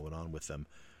what was going on with them,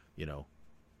 in a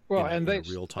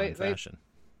real time fashion.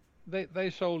 They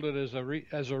sold it as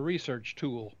a research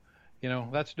tool,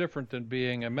 That's different than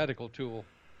being a medical tool,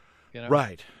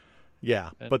 Right.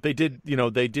 Yeah, but they did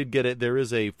get it. There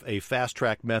is a fast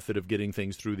track method of getting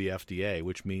things through the FDA,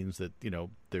 which means that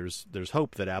there's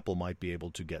hope that Apple might be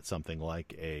able to get something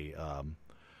like a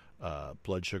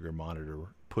blood sugar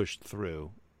monitor pushed through.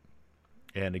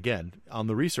 And again, on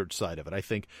the research side of it, I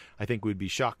think we'd be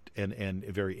shocked and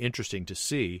very interesting to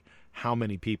see how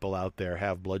many people out there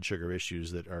have blood sugar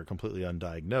issues that are completely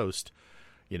undiagnosed,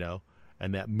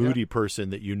 and that moody person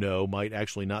that might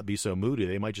actually not be so moody.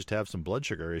 They might just have some blood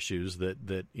sugar issues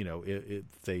that if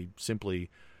they simply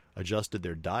adjusted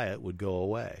their diet would go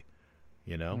away,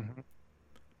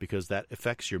 because that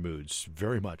affects your moods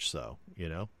very much so,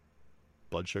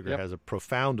 Blood sugar has a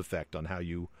profound effect on how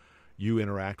you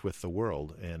interact with the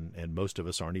world, and most of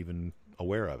us aren't even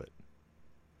aware of it.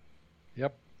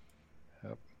 Yep.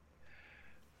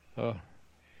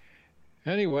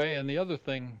 Anyway, and the other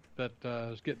thing that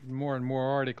is getting more and more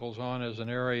articles on as an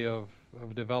area of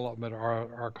development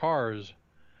are cars.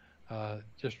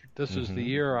 This is the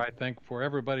year, I think, for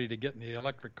everybody to get in the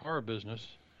electric car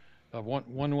business of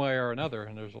one way or another,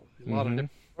 and there's a lot of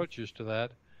different approaches to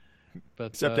that.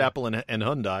 But except Apple and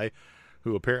Hyundai,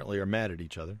 who apparently are mad at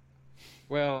each other.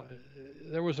 Well,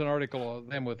 there was an article of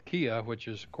them with Kia, which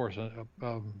is, of course, a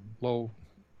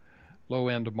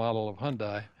low-end model of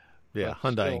Hyundai. Yeah,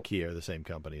 Hyundai and Kia are the same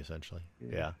company, essentially.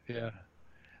 Yeah.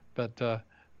 But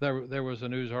there was a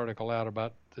news article out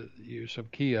about the use of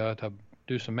Kia to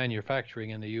do some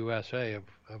manufacturing in the USA of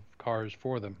cars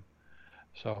for them.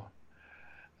 So,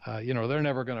 they're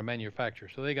never going to manufacture,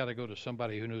 so they got to go to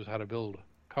somebody who knows how to build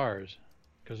cars,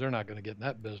 because they're not going to get in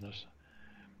that business.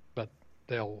 But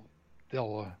they'd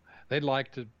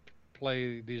like to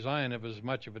play design of as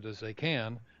much of it as they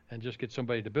can and just get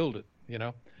somebody to build it.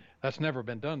 That's never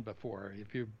been done before.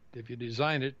 If you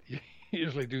design it, you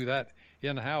usually do that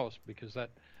in-house, because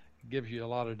that gives you a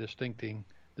lot of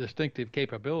distinctive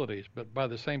capabilities. But by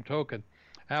the same token,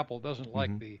 Apple doesn't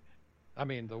like the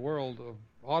world of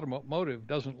automotive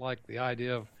doesn't like the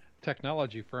idea of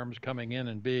technology firms coming in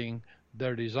and being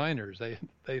their designers. They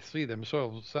see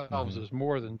themselves as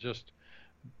more than just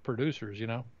producers,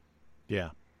 Yeah.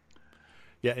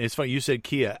 And it's funny, you said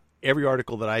Kia. Every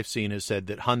article that I've seen has said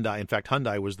that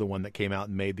Hyundai was the one that came out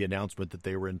and made the announcement that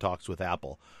they were in talks with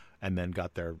Apple, and then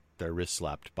got their wrist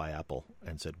slapped by Apple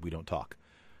and said, we don't talk.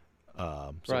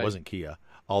 So It wasn't Kia.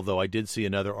 Although I did see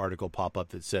another article pop up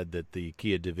that said that the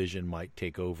Kia division might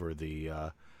take over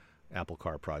the Apple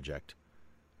Car project.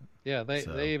 Yeah,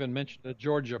 they even mentioned the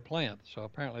Georgia plant, so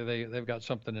apparently they've got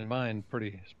something in mind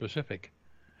pretty specific.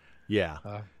 Yeah,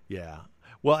 yeah.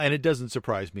 Well, and it doesn't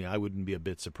surprise me. I wouldn't be a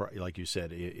bit surprised, like you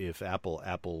said, if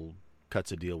Apple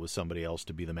cuts a deal with somebody else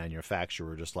to be the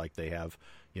manufacturer, just like they have,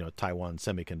 Taiwan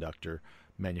Semiconductor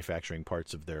manufacturing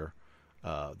parts of their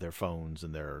phones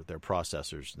and their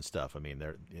processors and stuff. I mean,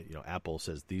 Apple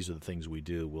says these are the things we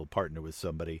do. We'll partner with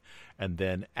somebody, and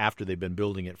then after they've been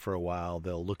building it for a while,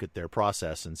 they'll look at their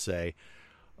process and say,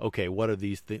 okay, what are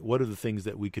the things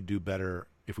that we could do better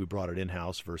if we brought it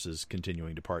in-house versus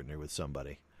continuing to partner with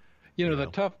somebody? The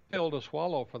tough pill to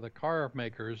swallow for the car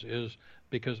makers is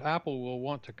because Apple will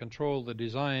want to control the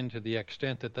design to the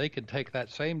extent that they can take that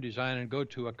same design and go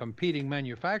to a competing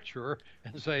manufacturer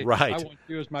and say, right, I want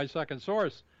you as my second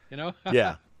source,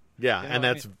 Yeah. And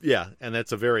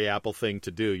that's a very Apple thing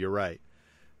to do. You're right.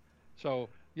 So,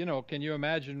 can you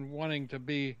imagine wanting to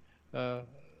be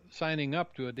signing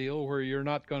up to a deal where you're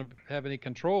not going to have any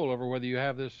control over whether you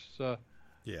have this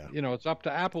it's up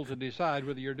to Apple to decide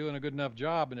whether you're doing a good enough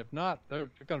job, and if not, they're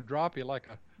going to drop you like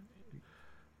a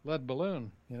lead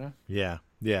balloon, Yeah.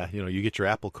 You get your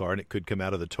Apple car, and it could come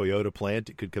out of the Toyota plant.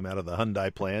 It could come out of the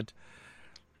Hyundai plant.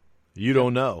 You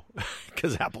don't know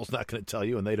because Apple's not going to tell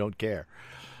you, and they don't care,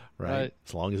 right?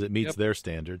 As long as it meets their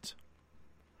standards.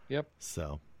 Yep.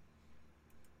 So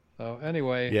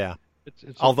anyway. Yeah.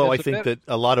 Although I think that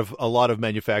a lot of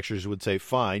manufacturers would say,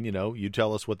 fine, you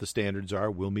tell us what the standards are,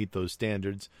 we'll meet those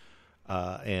standards,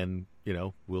 and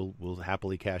we'll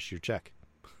happily cash your check.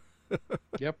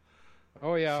 Yep.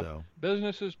 Oh yeah. So.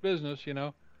 Business is business,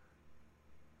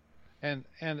 And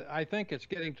I think it's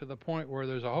getting to the point where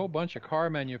there's a whole bunch of car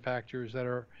manufacturers that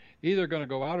are either going to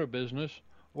go out of business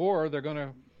or they're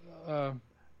going to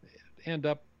end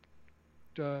up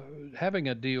having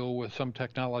a deal with some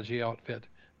technology outfit.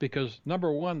 Because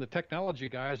number one, the technology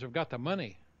guys have got the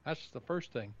money. That's the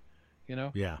first thing,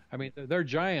 Yeah. I mean, they're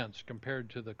giants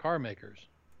compared to the car makers.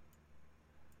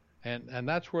 And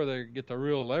that's where they get the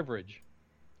real leverage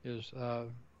is,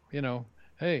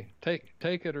 hey, take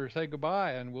it or say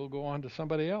goodbye, and we'll go on to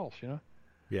somebody else,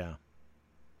 Yeah.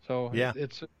 So yeah.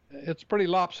 It's pretty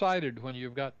lopsided when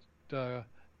you've got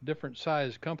different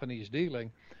size companies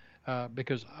dealing.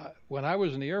 Because when I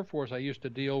was in the Air Force, I used to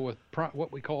deal with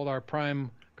what we called our prime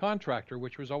contractor,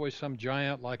 which was always some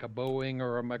giant like a Boeing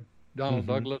or a McDonnell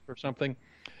Douglas or something.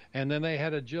 And then they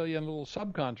had a jillion little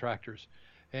subcontractors.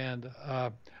 And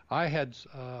I had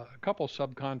a couple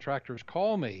subcontractors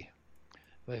call me.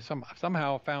 They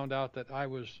somehow found out that I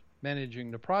was managing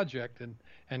the project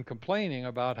and complaining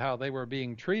about how they were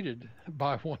being treated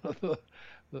by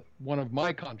one of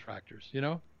my contractors,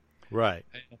 Right.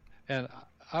 And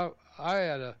I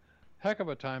had a heck of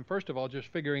a time, first of all, just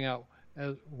figuring out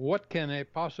what can they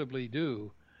possibly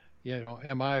do.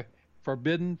 Am I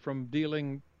forbidden from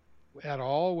dealing at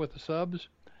all with the subs,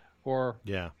 or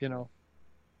it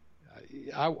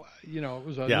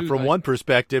was a from one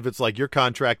perspective, it's like your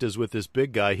contract is with this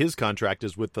big guy, his contract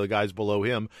is with the guys below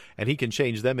him, and he can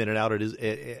change them in and out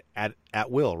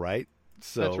at will, right?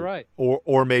 So that's right.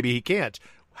 Or maybe he can't.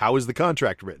 How is the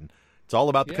contract written? It's all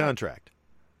about the contract.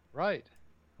 Right.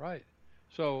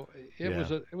 So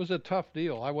it was a tough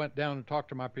deal. I went down and talked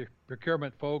to my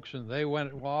procurement folks, and they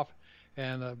went off.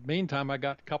 And meantime, I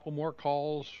got a couple more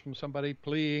calls from somebody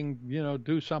pleading,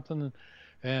 do something.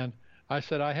 And I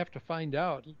said, I have to find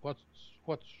out what's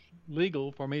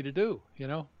legal for me to do,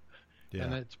 Yeah.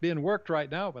 And it's being worked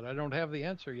right now, but I don't have the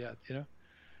answer yet,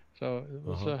 So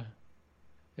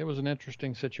it was an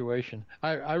interesting situation.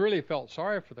 I really felt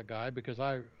sorry for the guy because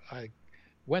I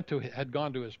had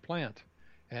gone to his plant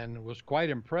and was quite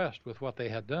impressed with what they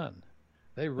had done.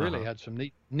 They really had some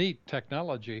neat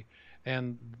technology,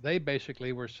 and they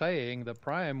basically were saying the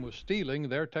Prime was stealing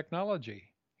their technology,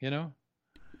 in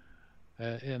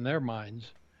their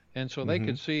minds. And so they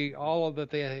could see all of that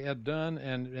they had done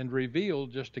and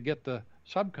revealed just to get the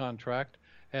subcontract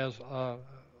as a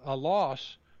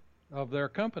loss of their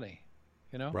company,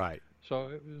 Right.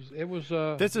 So it was.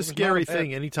 That's a scary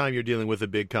thing anytime you're dealing with a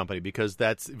big company, because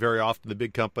that's very often the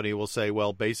big company will say,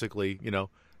 well, basically,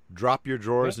 drop your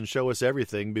drawers and show us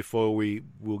everything before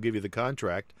we'll give you the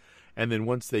contract. And then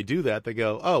once they do that, they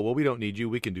go, oh, well, we don't need you.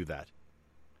 We can do that.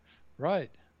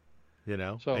 Right.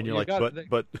 So and you're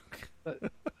but.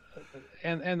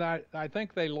 And I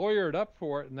think they lawyered up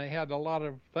for it, and they had a lot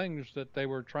of things that they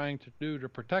were trying to do to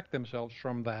protect themselves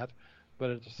from that. But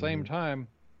at the same time,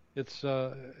 it's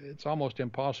almost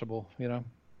impossible,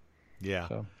 Yeah.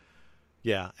 So.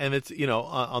 Yeah, and it's, you know,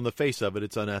 on the face of it,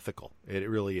 it's unethical. It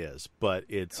really is. But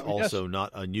it's also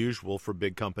not unusual for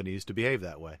big companies to behave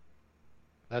that way.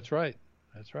 That's right.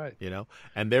 That's right. You know,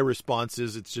 and their response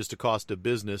is it's just a cost of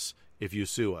business if you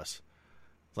sue us.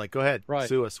 It's like, go ahead,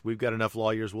 sue us. We've got enough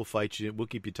lawyers. We'll fight you. We'll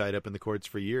keep you tied up in the courts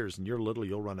for years, and you're little,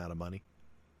 you'll run out of money.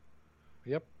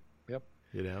 Yep.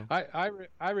 You know,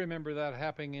 I remember that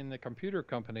happening in the computer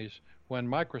companies when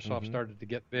Microsoft started to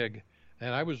get big,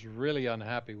 and I was really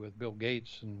unhappy with Bill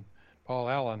Gates and Paul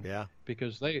Allen. Yeah.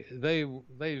 Because they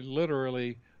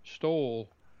literally stole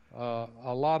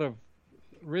a lot of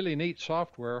really neat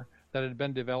software that had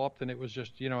been developed, and it was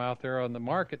just, you know, out there on the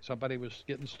market. Somebody was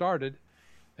getting started,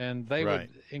 and they would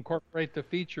incorporate the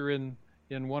feature in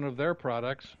one of their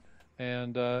products,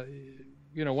 and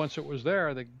you know, once it was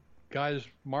there, the guy's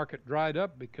market dried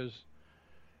up because,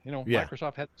 you know,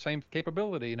 Microsoft had the same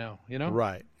capability now, you know?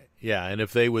 Right. Yeah, and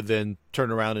if they would then turn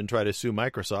around and try to sue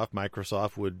Microsoft,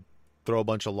 Microsoft would throw a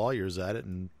bunch of lawyers at it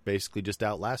and basically just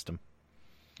outlast them.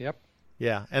 Yep.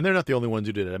 Yeah, and they're not the only ones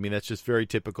who did it. I mean, that's just very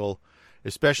typical,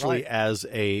 especially as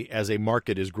a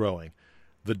market is growing.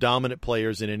 The dominant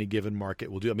players in any given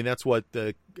market will do. I mean, that's what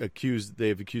they've accused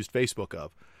Facebook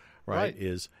of, right?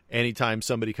 Is anytime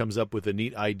somebody comes up with a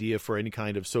neat idea for any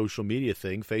kind of social media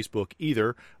thing, Facebook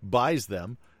either buys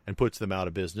them and puts them out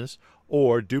of business,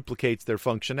 or duplicates their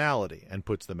functionality and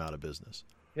puts them out of business.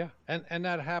 Yeah, and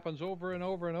that happens over and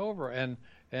over and over. And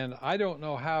I don't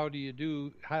know how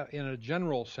in a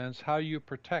general sense, how you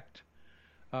protect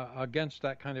against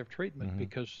that kind of treatment,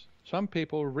 because some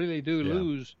people really do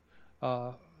lose,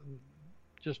 or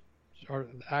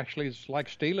actually it's like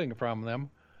stealing from them.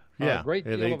 A great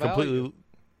deal of value.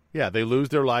 Yeah, they lose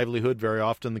their livelihood. Very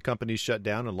often the companies shut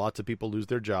down, and lots of people lose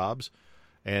their jobs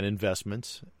and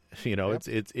investments. You know,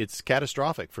 it's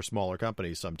catastrophic for smaller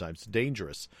companies sometimes. It's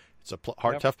dangerous. It's a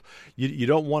tough. You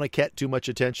don't want to get too much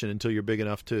attention until you're big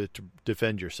enough to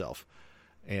defend yourself.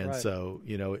 And so,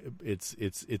 you know,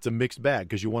 it's a mixed bag,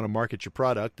 because you want to market your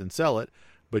product and sell it,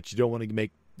 but you don't want to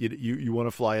make you want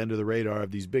to fly under the radar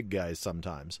of these big guys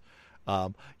sometimes.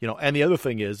 You know, and the other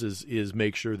thing is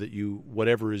make sure that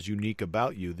whatever is unique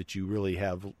about you, that you really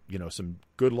have, you know, some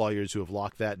good lawyers who have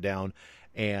locked that down,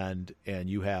 and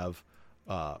you have,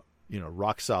 you know,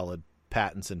 rock solid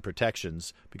patents and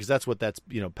protections, because that's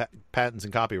you know, patents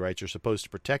and copyrights are supposed to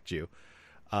protect you.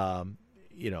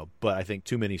 You know, but I think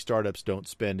too many startups don't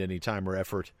spend any time or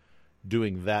effort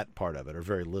doing that part of it, or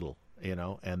very little, you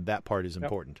know, and that part is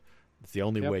important. It's the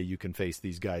only way you can face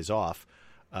these guys off,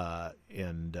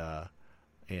 and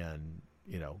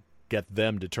you know, get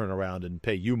them to turn around and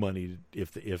pay you money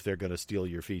if they're going to steal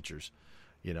your features,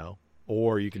 you know,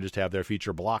 or you can just have their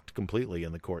feature blocked completely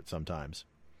in the court sometimes.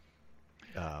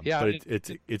 But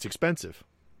it's expensive.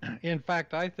 In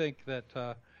fact, I think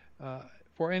that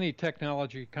for any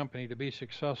technology company to be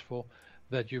successful,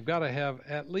 that you've got to have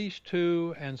at least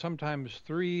 2 and sometimes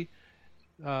 3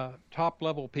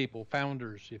 top-level people,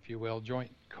 founders, if you will,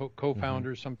 joint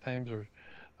co-founders sometimes, or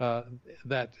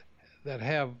that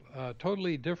have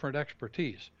totally different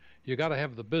expertise. You got to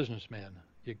have the businessman.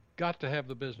 You got to have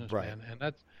the businessman,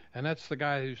 and that's the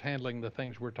guy who's handling the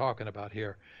things we're talking about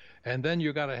here. And then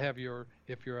you got to have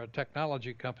if you're a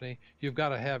technology company, you've got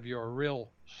to have your real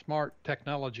smart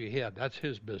technology head. That's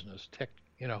his business.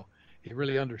 You know, he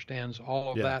really understands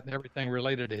all of that and everything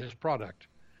related to his product.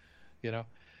 You know,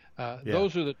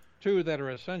 those are the 2 that are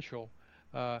essential.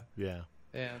 And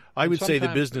I would say the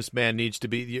businessman needs to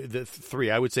be the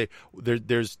 3. I would say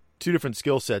there's 2 different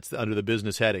skill sets under the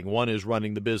business heading. One is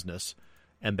running the business,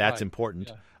 and that's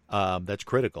important. Yeah. That's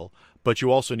critical. But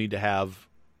you also need to have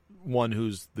one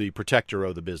who's the protector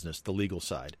of the business, the legal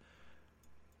side.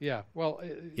 Yeah, well,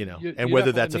 you know, and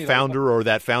whether that's a founder or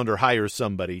that founder hires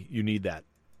somebody, you need that.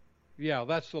 Yeah,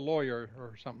 that's the lawyer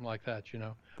or something like that, you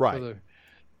know. Right.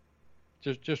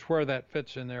 Just where that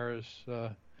fits in there is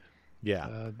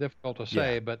difficult to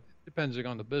say, but depending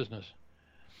on the business.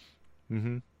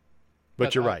 Mm-hmm.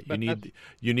 But you're right.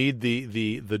 You need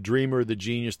the dreamer, the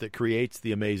genius that creates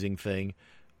the amazing thing,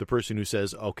 the person who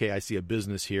says, "Okay, I see a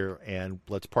business here, and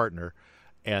let's partner,"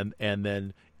 and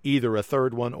then either a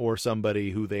third one or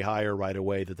somebody who they hire right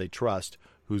away that they trust,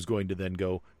 who's going to then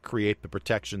go create the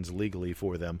protections legally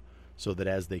for them, so that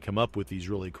as they come up with these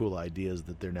really cool ideas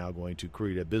that they're now going to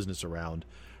create a business around,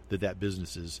 that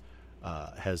business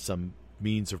has some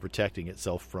means of protecting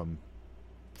itself from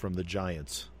the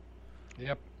giants.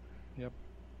 Yep.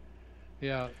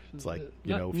 Yeah. It's like,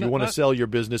 you know, if you want to sell your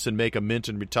business and make a mint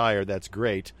and retire, that's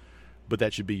great, but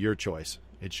that should be your choice.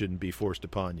 It shouldn't be forced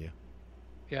upon you.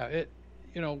 Yeah,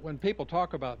 you know, when people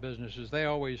talk about businesses, they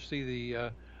always see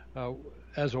the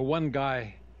as a one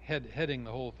guy heading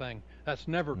the whole thing. That's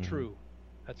never true.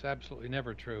 That's absolutely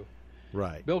never true.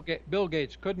 Right. Bill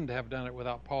Gates couldn't have done it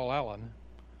without Paul Allen.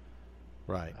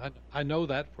 Right. I know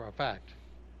that for a fact.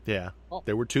 Yeah.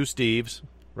 There were two Steves,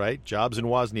 right? Jobs and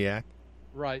Wozniak.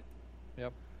 Right.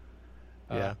 Yep.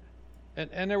 Yeah.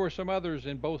 And there were some others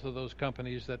in both of those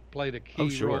companies that played a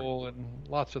key role in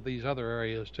lots of these other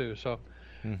areas too. So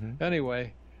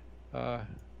anyway, but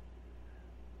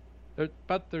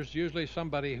there's usually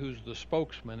somebody who's the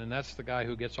spokesman, and that's the guy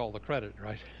who gets all the credit,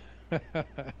 right?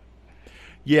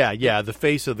 Yeah, the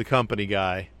face of the company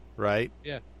guy, right?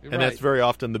 Yeah, and that's very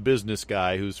often the business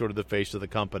guy who's sort of the face of the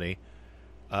company,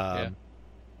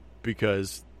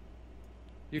 because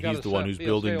he's the one who's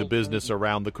building the business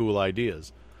around the cool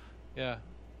ideas. Yeah,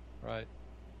 right.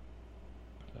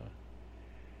 So.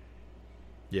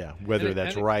 Yeah, whether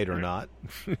that's right or not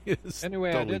is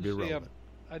anyway, totally irrelevant.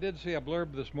 I did see a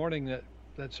blurb this morning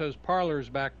that says Parler's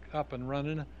back up and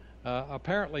running.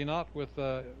 Apparently not with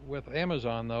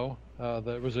Amazon though.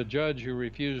 There was a judge who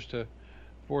refused to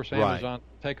force Amazon to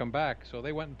take them back, so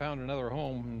they went and found another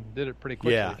home and did it pretty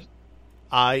quickly. Yeah,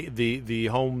 the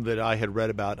home that I had read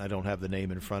about, I don't have the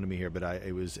name in front of me here, but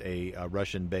it was a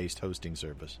Russian-based hosting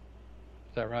service.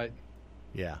 Is that right?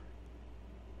 Yeah.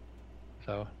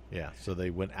 So they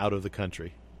went out of the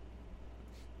country.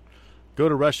 Go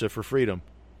to Russia for freedom.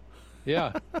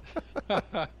 Yeah.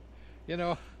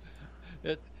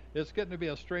 It's getting to be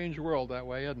a strange world that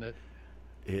way, isn't it?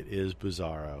 It is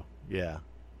bizarro. Yeah,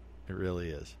 it really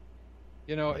is.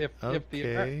 If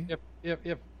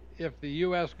the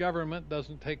U.S. government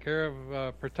doesn't take care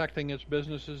of protecting its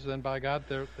businesses, then by God,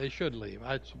 they should leave.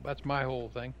 That's my whole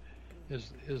thing.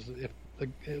 Is if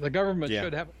the government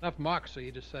should have enough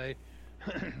moxie to say,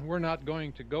 we're not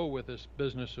going to go with this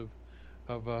business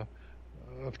of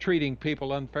treating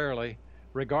people unfairly,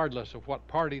 regardless of what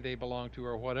party they belong to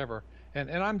or whatever. And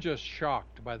I'm just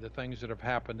shocked by the things that have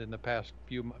happened in the past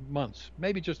few months,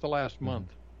 maybe just the last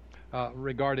month,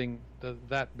 regarding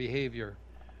that behavior.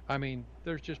 I mean,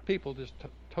 there's just people just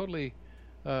totally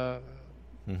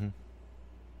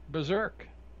berserk.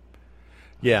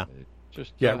 Yeah.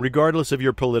 Regardless of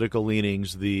your political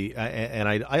leanings, and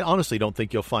I honestly don't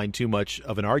think you'll find too much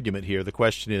of an argument here. The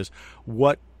question is,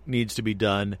 what needs to be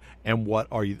done, and what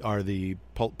are the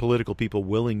political people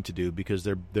willing to do, because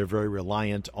they're very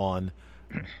reliant on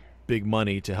big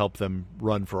money to help them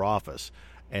run for office.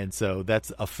 And so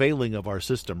that's a failing of our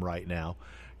system right now.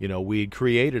 We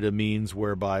created a means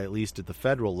whereby, at least at the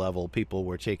federal level, people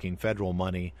were taking federal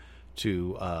money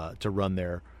to run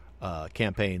their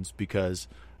campaigns, because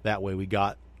that way we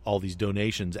got all these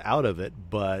donations out of it.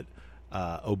 But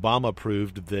Obama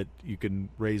proved that you can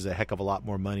raise a heck of a lot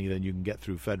more money than you can get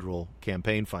through federal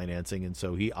campaign financing, and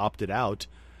so he opted out.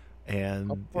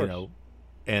 And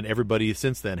and everybody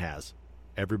since then has.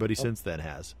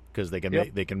 Because they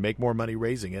can make more money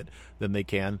raising it than they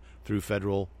can through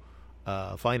federal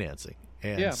financing.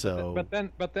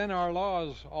 And but then our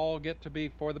laws all get to be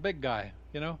for the big guy.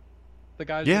 The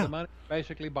guys with the money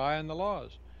basically buying the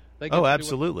laws. They get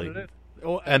absolutely.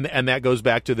 And that goes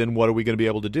back to then what are we going to be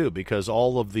able to do? Because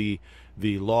all of the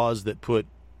laws that put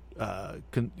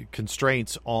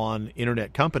constraints on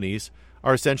internet companies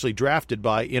are essentially drafted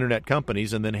by internet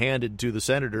companies and then handed to the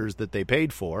senators that they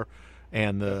paid for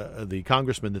and the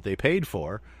congressmen that they paid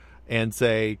for, and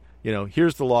say,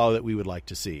 here's the law that we would like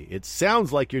to see. It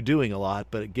sounds like you're doing a lot,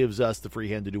 but it gives us the free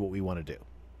hand to do what we want to do,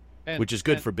 which is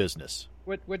good for business.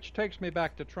 Which takes me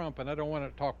back to Trump, and I don't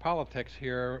want to talk politics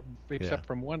here, except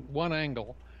from one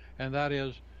angle, and that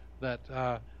is that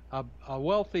a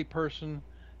wealthy person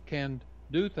can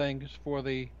do things for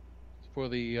the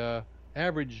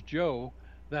average Joe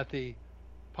that the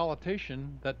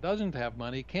politician that doesn't have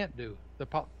money can't do.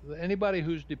 Anybody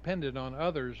who's dependent on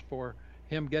others for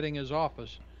him getting his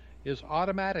office is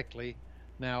automatically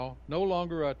now no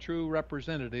longer a true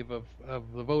representative of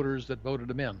the voters that voted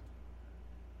him in.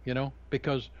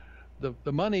 Because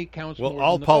the money counts. Well,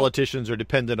 all politicians are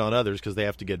dependent on others because they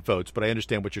have to get votes. But I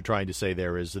understand what you're trying to say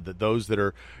there is that those that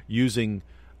are using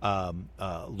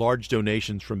large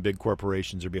donations from big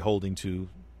corporations are beholden to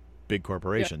big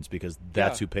corporations because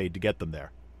that's who paid to get them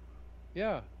there.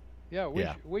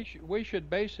 We should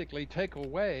basically take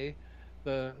away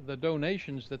the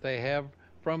donations that they have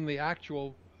from the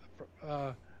actual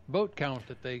vote count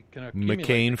that they can accumulate.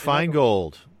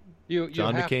 McCain-Feingold.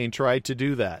 John McCain tried to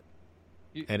do that,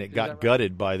 and it got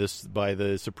gutted by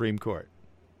the Supreme Court.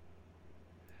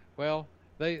 Well,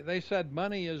 they said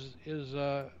money is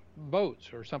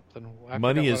votes or something.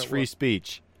 Money is free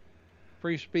speech.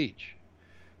 Free speech.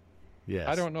 Yes.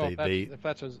 I don't know if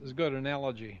that's as good an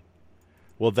analogy.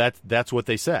 Well, that's what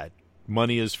they said.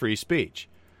 Money is free speech.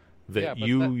 that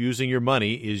using your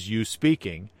money is you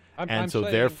speaking, I'm so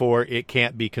saying, therefore it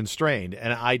can't be constrained.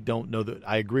 And I don't know that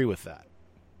I agree with that.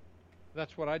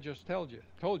 That's what I just told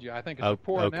you. I think it's a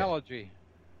poor analogy.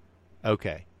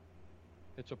 Okay.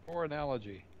 It's a poor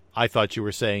analogy. I thought you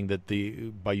were saying that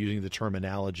by using the term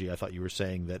analogy, I thought you were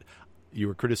saying that you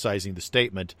were criticizing the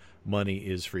statement, money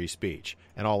is free speech.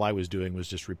 And all I was doing was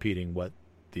just repeating what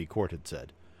the court had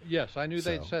said. Yes, I knew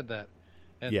they'd said that.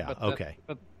 Okay.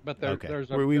 There's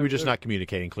we were just not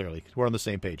communicating clearly. We're on the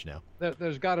same page now.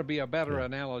 There's got to be a better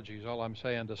analogy is all I'm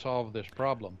saying to solve this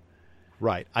problem.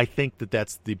 Right. I think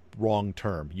that's the wrong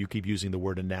term. You keep using the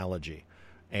word analogy.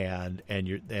 And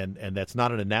that's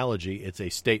not an analogy, it's a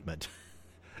statement.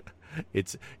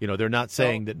 It's they're not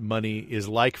saying that money is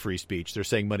like free speech. They're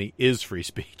saying money is free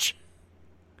speech.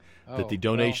 That the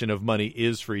donation of money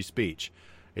is free speech.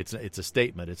 It's a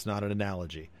statement. It's not an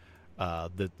analogy.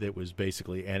 That was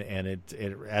basically and it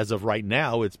as of right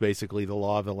now, it's basically the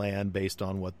law of the land based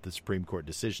on what the Supreme Court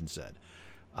decision said.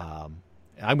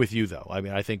 I'm with you though. I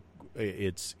mean, I think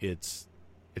it's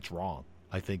wrong.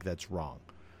 I think that's wrong.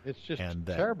 It's just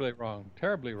terribly wrong.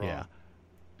 Yeah.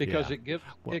 Because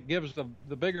it gives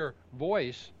the bigger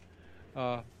voice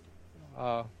to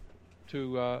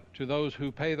those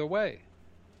who pay the way.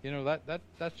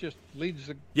 That just leads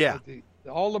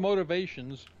all the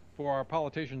motivations for our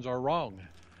politicians are wrong.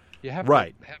 You have to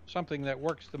have something that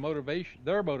works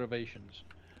their motivations.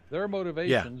 Their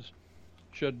motivations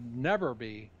should never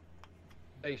be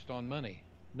based on money.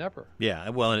 Never. Yeah,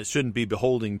 well, and it shouldn't be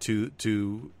beholding to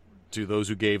those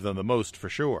who gave them the most, for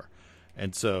sure.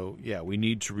 And so, we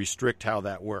need to restrict how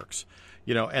that works.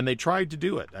 And they tried to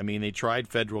do it. I mean, they tried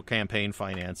federal campaign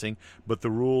financing, but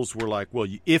the rules were like, well,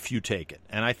 if you take it.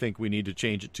 And I think we need to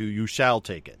change it to you shall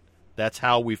take it. That's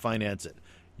how we finance it.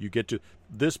 You get to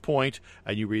this point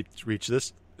and you reach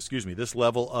this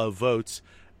level of votes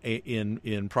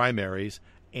in primaries,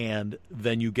 and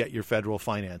then you get your federal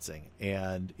financing.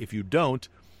 And if you don't,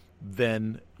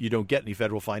 then you don't get any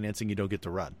federal financing, you don't get to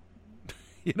run.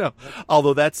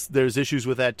 Although there's issues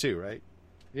with that too, right?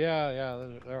 Yeah,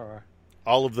 there are.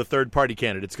 All of the third-party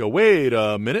candidates go, wait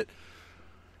a minute,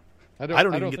 I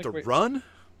don't even get to run?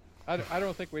 I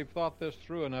don't think we've thought this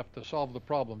through enough to solve the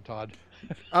problem, Todd.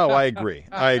 Oh, I agree.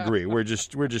 We're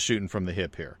just shooting from the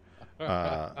hip here.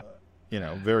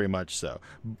 Very much so.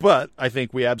 But I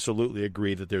think we absolutely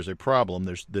agree that there's a problem.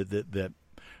 There's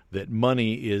that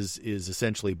money is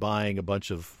essentially buying a bunch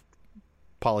of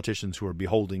politicians who are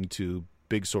beholding to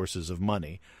big sources of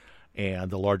money,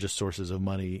 and the largest sources of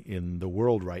money in the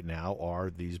world right now are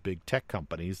these big tech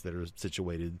companies that are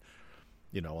situated,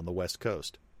 on the West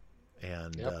Coast,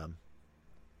 and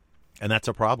that's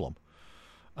a problem.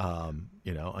 I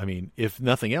mean, if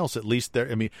nothing else, at least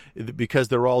because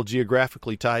they're all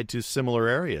geographically tied to similar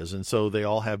areas, and so they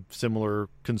all have similar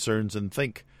concerns and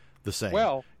think the same.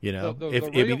 Well,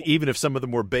 even if some of them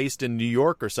were based in New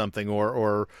York or something,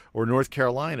 or North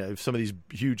Carolina, if some of these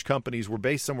huge companies were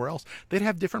based somewhere else, they'd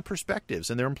have different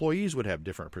perspectives, and their employees would have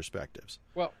different perspectives.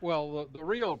 Well, the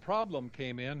real problem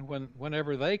came in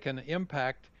whenever they can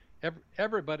impact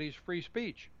everybody's free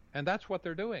speech, and that's what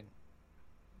they're doing.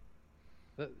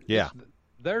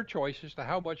 Their choice as to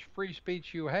how much free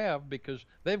speech you have, because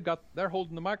they're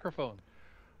holding the microphone.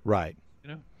 Right.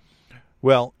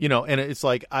 Well, and it's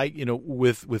like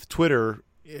with Twitter,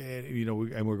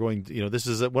 and we're going, this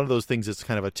is one of those things that's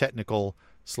kind of a technical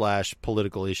 /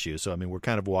 political issue. So, I mean, we're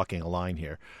kind of walking a line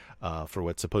here for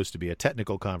what's supposed to be a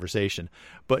technical conversation.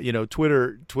 But,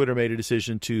 Twitter made a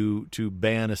decision to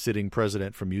ban a sitting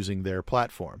president from using their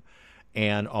platform.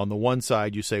 And on the one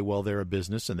side, you say, well, they're a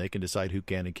business and they can decide who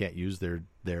can and can't use their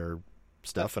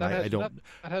stuff. That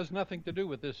has nothing to do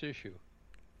with this issue.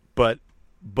 But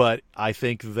I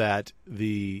think that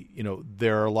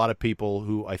there are a lot of people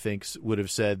who I think would have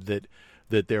said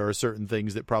that there are certain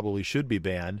things that probably should be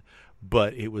banned,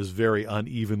 but it was very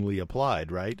unevenly applied,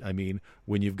 right? I mean,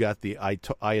 when you've got the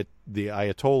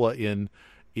Ayatollah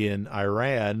in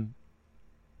Iran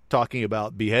talking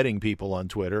about beheading people on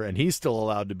Twitter, and he's still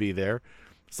allowed to be there,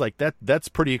 it's like that's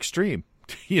pretty extreme,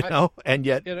 and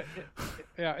yet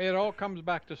it all comes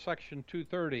back to Section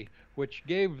 230, which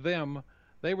gave them.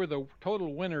 They were the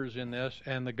total winners in this,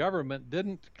 and the government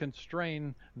didn't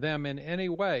constrain them in any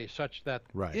way, such that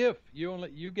if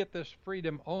you get this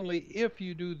freedom only if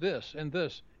you do this, and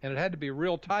it had to be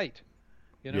real tight,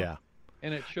 Yeah.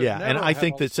 And it should. Yeah, and I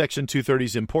think that Section 230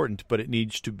 is important, but it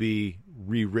needs to be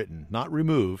rewritten, not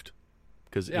removed,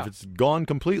 because if it's gone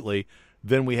completely,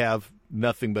 then we have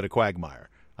nothing but a quagmire.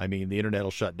 I mean, the internet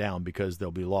will shut down because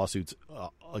there'll be lawsuits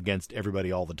against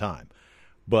everybody all the time.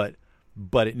 But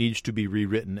but it needs to be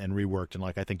rewritten and reworked. And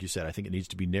like I think you said, I think it needs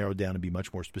to be narrowed down and be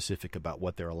much more specific about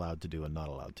what they're allowed to do and not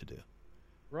allowed to do.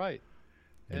 Right.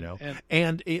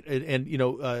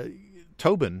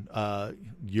 Tobin,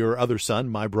 your other son,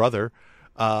 my brother,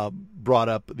 brought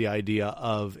up the idea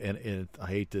of, and I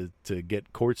hate to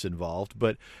get courts involved,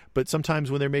 but sometimes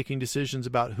when they're making decisions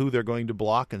about who they're going to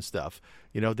block and stuff,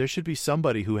 there should be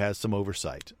somebody who has some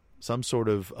oversight, some sort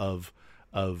of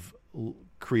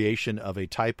creation of a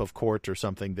type of court or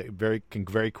something that can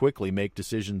very quickly make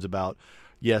decisions about,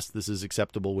 yes, this is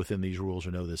acceptable within these rules,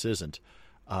 or no, this isn't.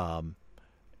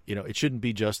 It shouldn't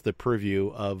be just the purview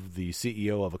of the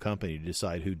CEO of a company to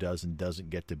decide who does and doesn't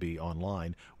get to be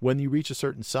online when you reach a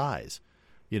certain size.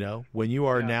 When you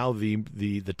are now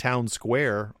the town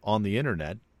square on the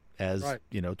internet, as right.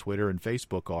 Twitter and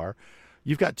Facebook are,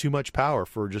 you've got too much power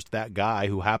for just that guy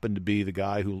who happened to be the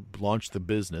guy who launched the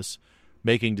business,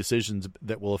 making decisions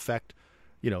that will affect,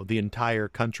 the entire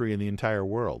country and the entire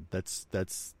world. That's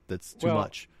too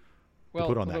much to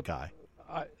put on that guy.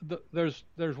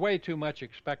 There's way too much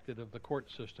expected of the court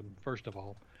system, first of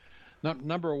all.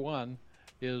 Number one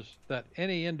is that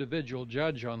any individual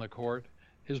judge on the court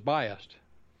is biased.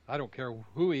 I don't care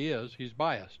who he is, he's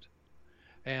biased.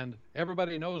 And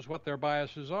everybody knows what their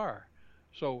biases are.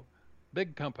 So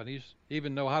big companies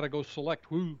even know how to go select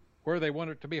where they want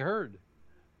it to be heard,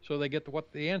 so they get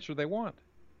the answer they want.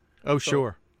 Oh,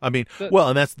 sure. I mean,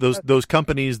 and that's those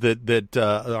companies that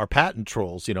are patent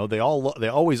trolls. They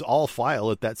always all file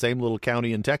at that same little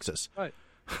county in Texas. Right.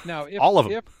 Now, all of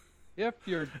them. If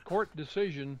your court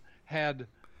decision had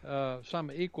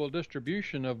some equal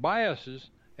distribution of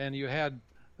biases, and you had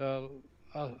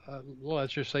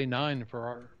let's just say 9 for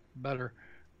our better,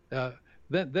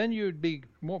 then you'd be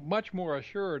much more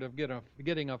assured of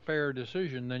getting a fair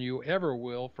decision than you ever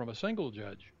will from a single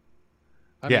judge.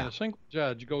 I mean, a single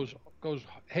judge goes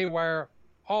haywire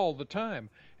all the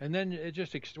time, and then it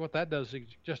what that does is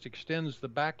just extends the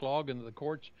backlog into the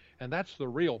courts, and that's the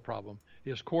real problem.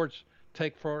 Is courts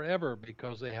take forever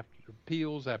because they have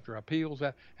appeals after appeals,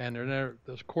 and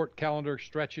this court calendar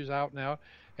stretches out now,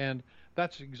 and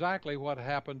that's exactly what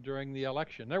happened during the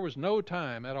election. There was no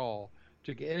time at all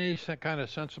to get any kind of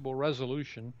sensible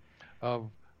resolution of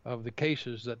the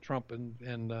cases that Trump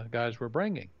and guys were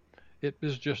bringing. It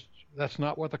is just, that's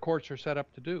not what the courts are set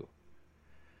up to do.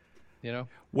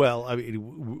 Well, I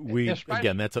mean,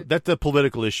 that's a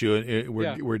political issue, and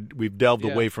we've delved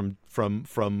away from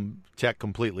tech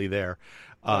completely there.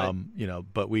 Right.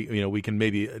 But we can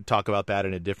maybe talk about that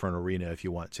in a different arena if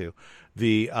you want to.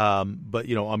 But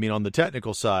on the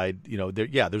technical side,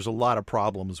 there's a lot of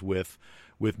problems with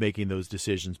making those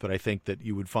decisions. But I think that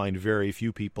you would find very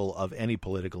few people of any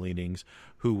political leanings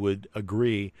who would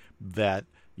agree that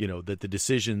that the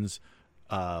decisions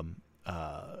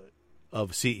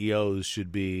of CEOs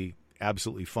should be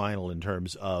absolutely final in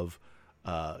terms of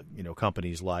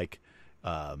companies like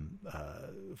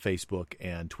Facebook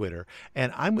and Twitter.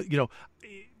 And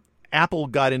Apple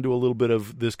got into a little bit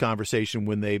of this conversation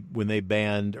when they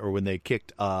banned, or when they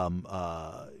kicked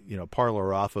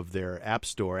Parler off of their app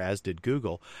store, as did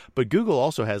Google. But Google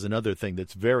also has another thing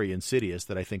that's very insidious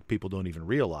that I think people don't even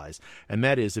realize, and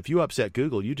that is if you upset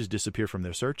Google, you just disappear from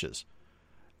their searches.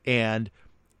 And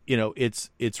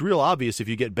it's real obvious if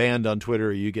you get banned on Twitter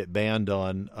or you get banned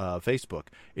on Facebook.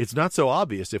 It's not so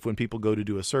obvious if when people go to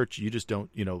do a search, you just don't,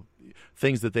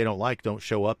 things that they don't like don't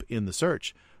show up in the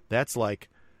search. That's like,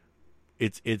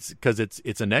 it's because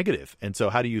it's a negative. And so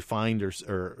how do you find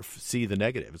or see the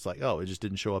negative? It's like, oh, it just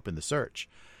didn't show up in the search.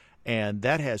 And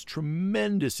that has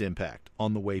tremendous impact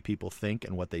on the way people think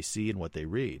and what they see and what they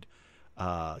read.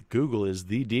 Google is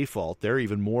the default. They're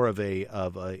even more of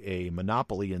a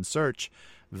monopoly in search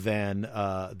than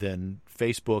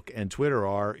Facebook and Twitter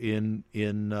are in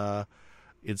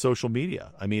social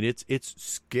media. I mean, it's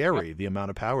scary the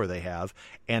amount of power they have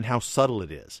and how subtle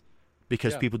it is,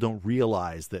 because people don't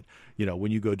realize that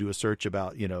when you go do a search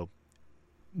about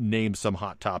name some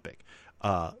hot topic,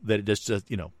 that it just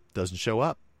doesn't show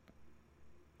up.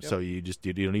 Yep. So you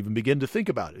don't even begin to think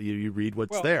about it. You read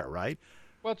what's there, right?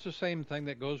 Well, it's the same thing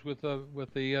that goes with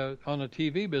the on the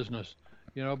TV business.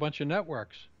 A bunch of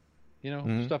networks,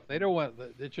 stuff they don't want.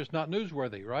 It's just not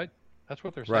newsworthy, right? That's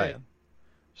what they're saying. Right.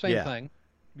 Same thing,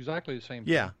 exactly the same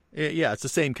thing. Yeah, it's the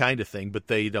same kind of thing, but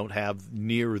they don't have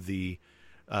near the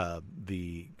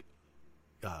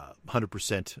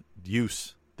 100%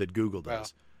 use that Google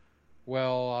does.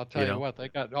 Well, I'll tell you what, they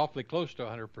got awfully close to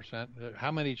 100%.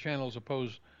 How many channels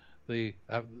oppose the?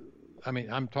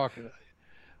 I'm talking.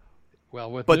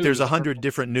 Well, but there's 100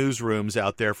 different newsrooms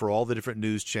out there for all the different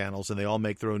news channels, and they all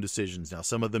make their own decisions. Now,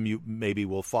 some of them you maybe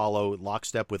will follow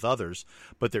lockstep with others,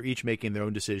 but they're each making their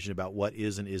own decision about what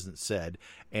is and isn't said,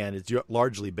 and it's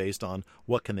largely based on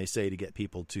what can they say to get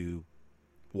people to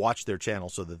watch their channel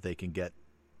so that they can get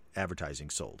advertising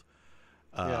sold.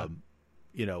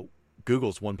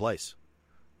 Google's one place.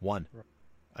 One. Right.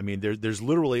 I mean, there's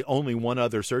literally only one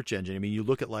other search engine. I mean, you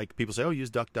look at like people say, oh, use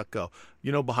DuckDuckGo.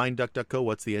 Behind DuckDuckGo,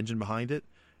 what's the engine behind it?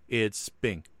 It's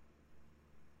Bing.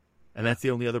 And that's the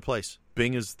only other place.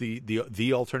 Bing is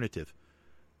the alternative.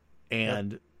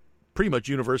 And pretty much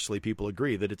universally people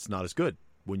agree that it's not as good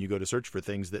when you go to search for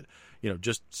things that,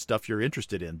 just stuff you're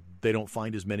interested in. They don't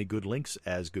find as many good links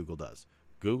as Google does.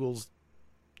 Google's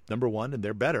number one, and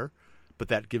they're better, but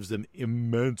that gives them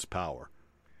immense power.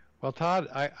 Well, Todd,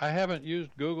 I haven't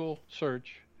used Google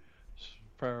search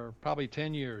for probably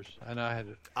 10 years, and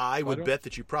I would bet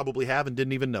that you probably have and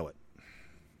didn't even know it.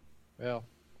 Well,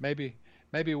 maybe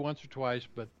once or twice,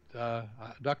 but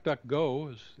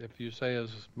DuckDuckGo, if you say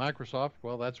is Microsoft,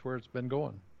 well, that's where it's been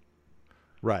going.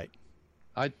 Right.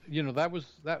 That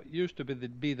used to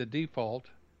be the default.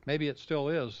 Maybe it still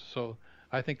is. So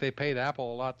I think they paid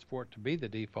Apple a lot for it to be the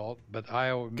default, but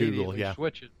I immediately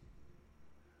switch it.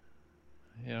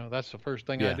 That's the first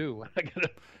thing I do when I get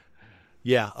it.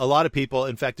 Yeah, a lot of people.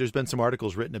 In fact, there's been some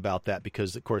articles written about that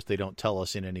because, of course, they don't tell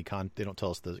us they don't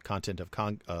tell us the content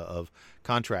of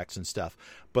contracts and stuff.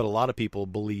 But a lot of people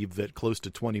believe that close to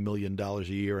 $20 million a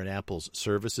year in Apple's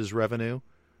services revenue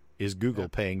is Google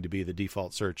paying to be the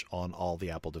default search on all the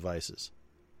Apple devices.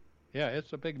 Yeah,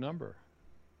 it's a big number.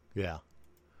 Yeah,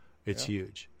 it's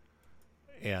huge.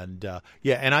 And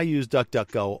and I use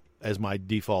DuckDuckGo as my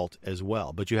default as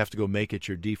well, but you have to go make it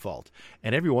your default.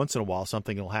 And every once in a while,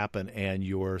 something will happen and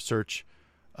your search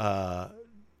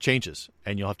changes,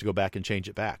 and you'll have to go back and change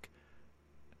it back.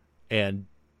 And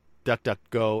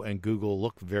DuckDuckGo and Google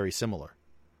look very similar.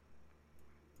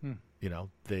 You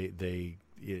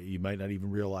might not even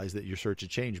realize that your search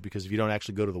has changed, because if you don't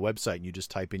actually go to the website and you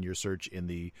just type in your search in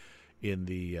the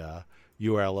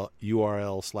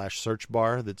URL/search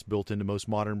bar that's built into most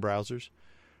modern browsers,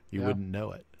 you wouldn't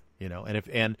know it.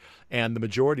 And the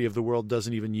majority of the world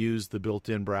doesn't even use the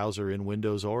built-in browser in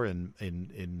Windows or in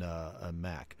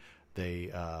Mac.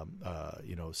 They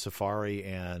Safari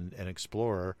and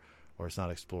Explorer, or it's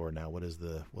not Explorer now. What is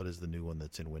the new one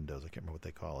that's in Windows? I can't remember what they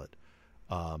call it.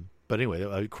 But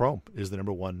anyway, Chrome is the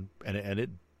number one, and it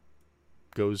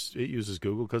uses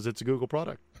Google because it's a Google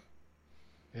product.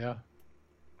 Yeah.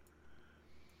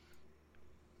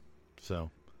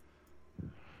 So,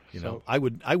 I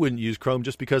wouldn't use Chrome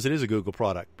just because it is a Google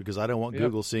product, because I don't want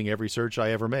Google seeing every search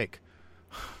I ever make.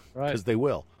 Right. Because they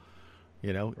will.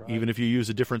 Even if you use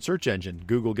a different search engine,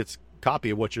 Google gets a copy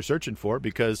of what you're searching for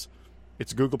because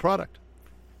it's a Google product.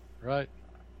 Right.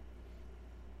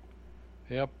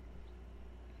 Yep.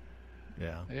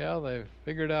 Yeah. Yeah, they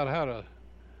figured out how to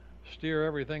steer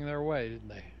everything their way, didn't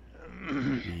they?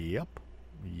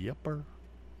 Yepper.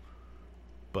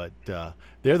 But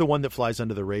they're the one that flies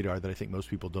under the radar that I think most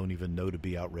people don't even know to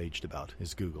be outraged about,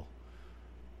 is Google.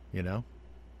 Yep.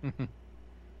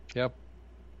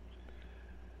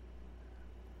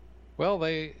 Well,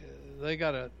 they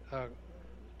got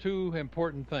two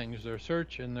important things: their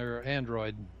search and their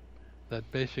Android, that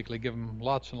basically give them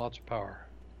lots and lots of power.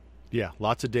 Yeah,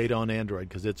 lots of data on Android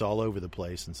because it's all over the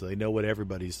place, and so they know what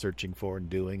everybody's searching for and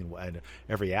doing, and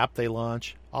every app they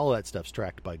launch, all that stuff's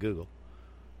tracked by Google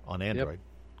on Android. Yep.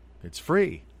 It's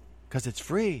free because it's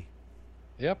free.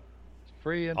 Yep, it's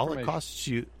free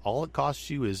information. All it costs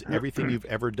you is everything you've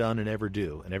ever done and ever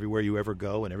do, and everywhere you ever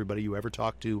go, and everybody you ever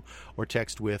talk to, or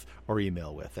text with, or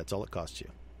email with. That's all it costs you.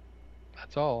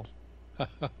 That's all.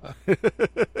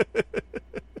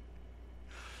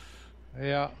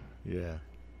 Yeah. Yeah.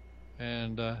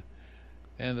 And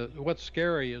what's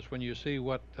scary is when you see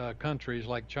what countries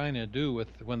like China do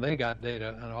when they got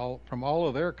data and from all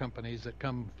of their companies that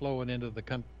come flowing into the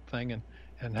thing,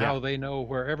 and how they know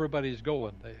where everybody's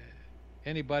going.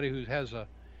 Anybody who has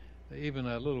even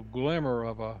a little glimmer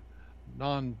of a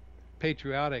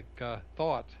non-patriotic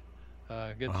thought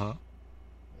gets,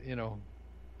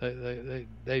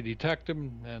 they detect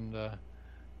them and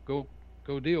go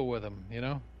deal with them.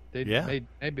 They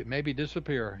maybe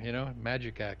disappear,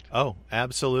 magic act. Oh,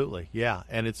 absolutely. Yeah.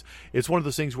 And it's one of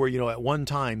those things where, at one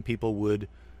time people would,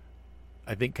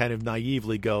 I think, kind of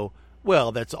naively go,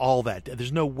 well, that's all that.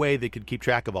 There's no way they could keep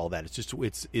track of all that. It's just,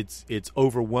 it's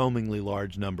overwhelmingly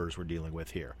large numbers we're dealing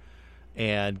with here.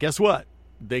 And guess what?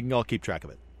 They can all keep track of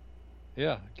it.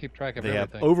 Yeah, keep track of They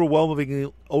everything.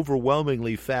 have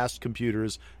overwhelmingly fast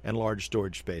computers and large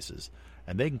storage spaces.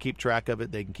 and they can keep track of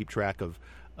it. They can keep track of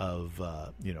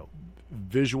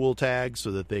visual tags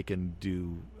so that they can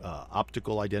do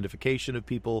optical identification of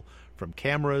people from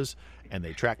cameras, and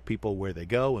they track people where they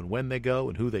go and when they go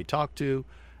and who they talk to,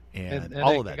 and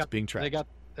all of that's being tracked.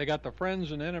 They got the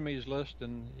friends and enemies list,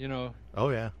 and Oh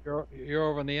yeah. You're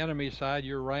over on the enemy side.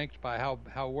 You're ranked by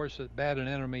how worse bad an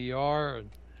enemy you are, and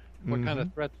what kind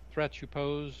of threats you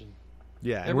pose. And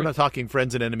yeah, and we're not talking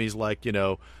friends and enemies like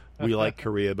we like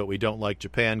Korea but we don't like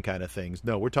Japan kind of things.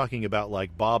 No, we're talking about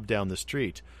like Bob down the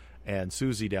street and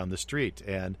Susie down the street,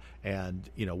 and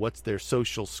what's their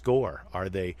social score? Are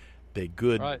they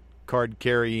good card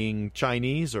carrying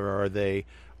Chinese, or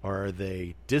are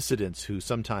they dissidents who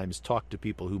sometimes talk to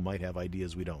people who might have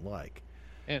ideas we don't like?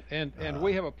 And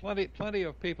we have plenty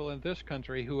of people in this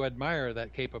country who admire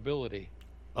that capability.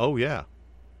 Oh yeah,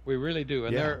 we really do,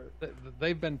 and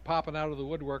they've been popping out of the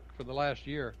woodwork for the last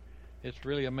year. It's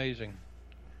really amazing.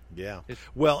 Yeah.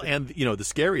 And the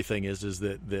scary thing is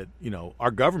that our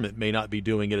government may not be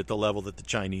doing it at the level that the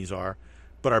Chinese are,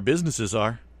 but our businesses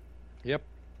are. Yep.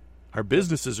 Our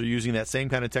businesses are using that same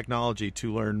kind of technology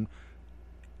to learn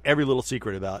every little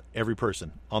secret about every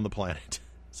person on the planet,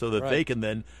 so that they can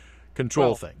then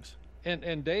control things.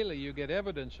 And daily you get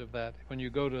evidence of that when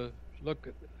you go to look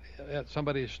at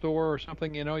somebody's store or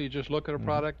something. You just look at a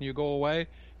product and you go away,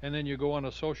 and then you go on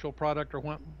a social product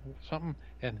or something,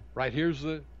 and here's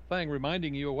the thing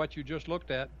reminding you of what you just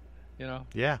looked at.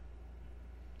 Yeah.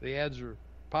 The ads are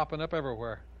popping up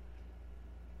everywhere.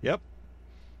 Yep.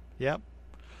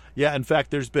 Yeah, in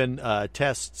fact, there's been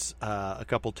tests. A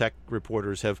couple tech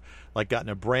reporters have gotten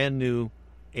a brand new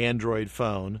Android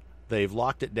phone. They've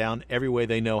locked it down every way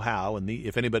they know how, and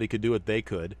if anybody could do it, they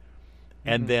could.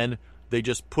 And then they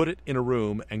just put it in a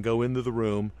room and go into the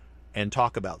room and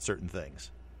talk about certain things.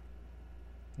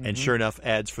 And sure enough,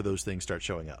 ads for those things start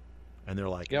showing up. And they're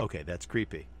like, okay, that's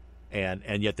creepy.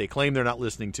 And yet they claim they're not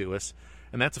listening to us.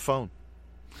 And that's a phone.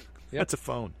 Yep. That's a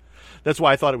phone. That's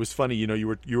why I thought it was funny. You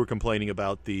were complaining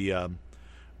about the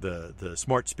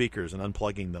smart speakers and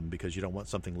unplugging them because you don't want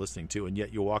something listening to, and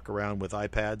yet you walk around with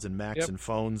iPads and Macs and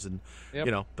phones, and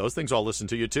those things all listen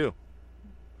to you too.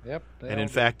 Yep. And in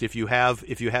fact, if you have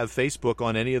Facebook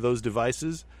on any of those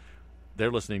devices,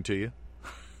 they're listening to you.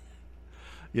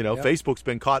 Facebook's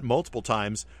been caught multiple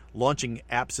times launching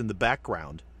apps in the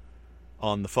background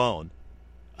on the phone.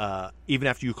 Even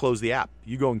after you close the app,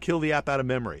 you go and kill the app out of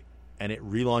memory, and it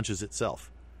relaunches itself.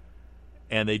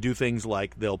 And they do things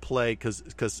like they'll play,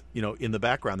 because in the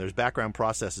background, there's background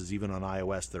processes even on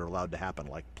iOS that are allowed to happen,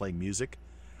 like playing music.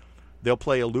 They'll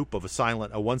play a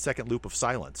 1 second loop of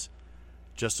silence,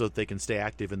 just so that they can stay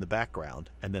active in the background,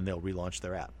 and then they'll relaunch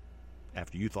their app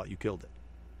after you thought you killed it.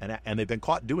 And they've been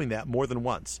caught doing that more than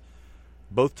once.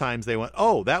 Both times they went,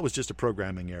 "Oh, that was just a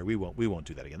programming error. We won't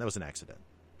do that again. That was an accident."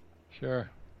 Sure.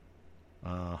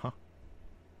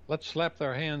 Let's slap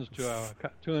their hands to a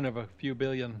tune of a few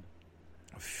billion.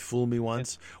 Fool me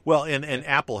once. Well, and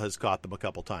Apple has caught them a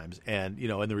couple times, and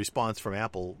and the response from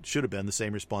Apple should have been the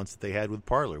same response that they had with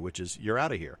Parler, which is, "You're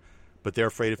out of here." But they're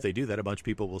afraid if they do that, a bunch of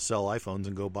people will sell iPhones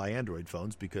and go buy Android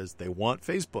phones because they want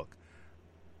Facebook.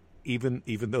 Even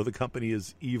though the company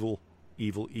is evil.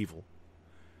 Yep.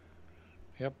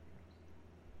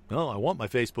 Oh, I want my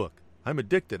Facebook. I'm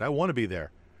addicted. I want to be there.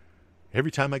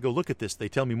 Every time I go look at this, they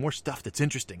tell me more stuff that's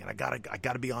interesting, and I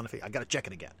gotta be on it. I gotta check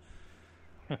it again.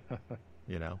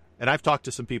 And I've talked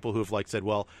to some people who have said,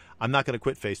 "Well, I'm not going to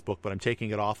quit Facebook, but I'm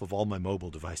taking it off of all my mobile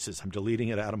devices. I'm deleting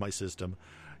it out of my system."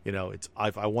 If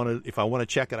I want to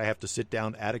check it, I have to sit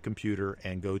down at a computer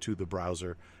and go to the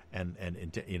browser, and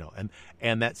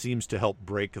that seems to help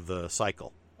break the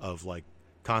cycle of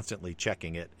constantly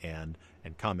checking it and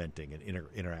commenting and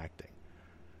interacting.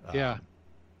 Yeah.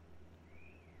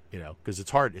 Because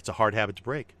it's hard. It's a hard habit to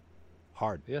break.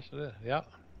 Hard. Yes, it is. Yeah.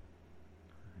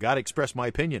 Got to express my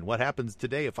opinion. What happens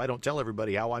today if I don't tell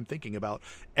everybody how I'm thinking about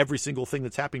every single thing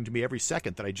that's happening to me every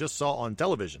second that I just saw on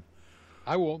television?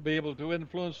 I won't be able to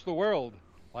influence the world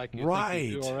like you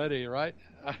think you do already, right?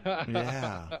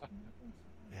 Yeah.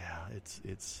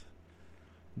 It's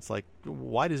like,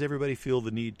 why does everybody feel the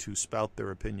need to spout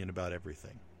their opinion about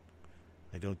everything?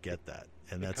 I don't get that,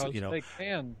 and because they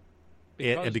can.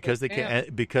 Because they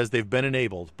can, because they've been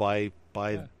enabled by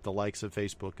the likes of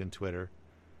Facebook and Twitter.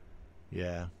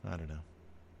 Yeah, I don't know.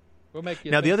 We'll make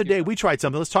you now, the other day we tried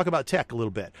something. Let's talk about tech a little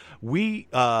bit. We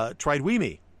tried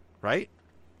WeMe, right?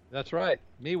 That's right.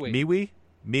 MeWe.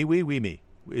 WeMe.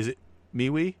 Is it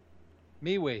MeWe?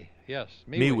 MeWe, yes.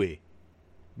 MeWe.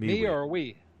 Me or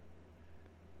we?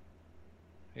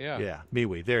 Yeah. Yeah,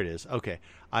 MeWe. There it is. Okay.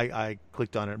 I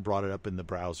clicked on it and brought it up in the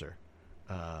browser.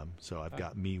 So I've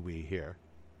got MeWe here.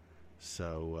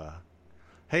 So,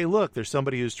 hey, look, there's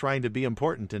somebody who's trying to be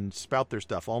important and spout their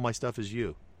stuff. All my stuff is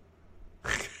you.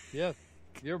 Yes,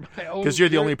 you're my because you're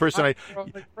the only person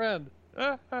friend.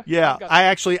 Yeah, I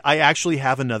actually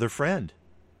have another friend.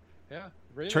 Yeah,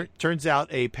 really. Turns out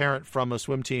a parent from a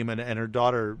swim team and her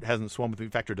daughter hasn't swum with me.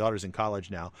 In fact, her daughter's in college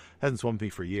now. Hasn't swum with me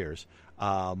for years.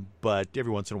 But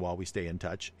every once in a while we stay in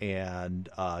touch. And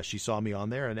she saw me on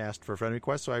there and asked for a friend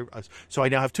request. So I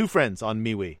now have 2 friends on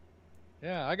MeWe.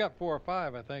 Yeah, I got 4 or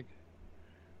 5, I think.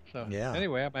 So yeah.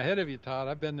 Anyway, I'm ahead of you, Todd.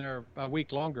 I've been there a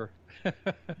week longer.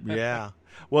 Yeah.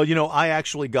 Well, I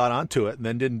actually got onto it and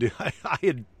then didn't do.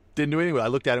 Didn't do anything. I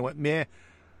looked at it and went meh.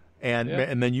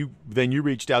 And then you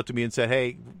reached out to me and said,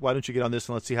 hey, why don't you get on this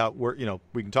and let's see how it works.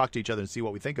 We can talk to each other and see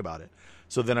what we think about it.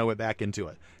 So then I went back into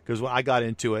it because when I got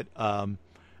into it, the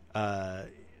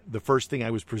first thing I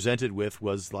was presented with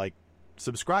was like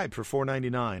subscribe for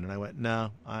 $4.99, and I went,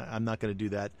 no, I'm not going to do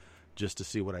that just to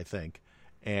see what I think.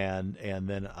 And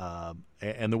then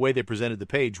the way they presented the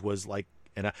page was like,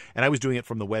 and I was doing it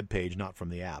from the web page, not from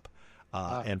the app.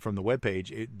 And from the web page,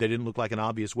 they didn't look like an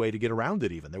obvious way to get around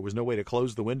it. Even there was no way to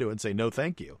close the window and say no,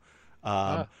 thank you.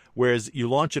 Whereas you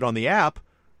launch it on the app,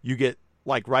 you get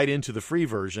like right into the free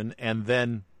version, and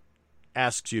then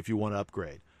asks you if you want to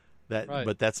upgrade.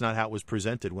 But that's not how it was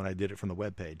presented when I did it from the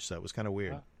web page. So it was kind of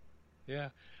weird. Yeah.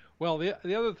 Well,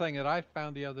 the other thing that I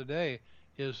found the other day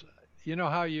is,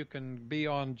 how you can be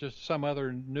on just some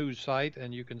other news site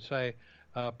and you can say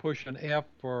push an F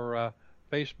for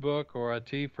Facebook or a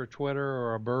T for Twitter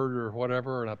or a bird or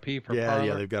whatever and a P for Parler.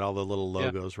 Yeah, they've got all the little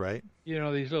logos, right? These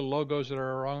little logos that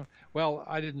are wrong. Well,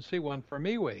 I didn't see one for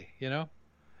MeWe,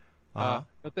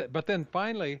 But then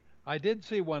finally I did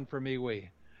see one for MeWe,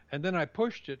 and then I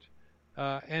pushed it,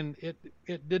 and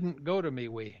it didn't go to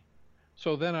MeWe.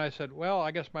 So then I said, well,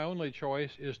 I guess my only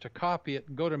choice is to copy it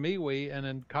and go to MeWe and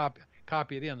then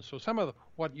copy it in. So some of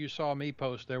what you saw me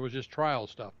post there was just trial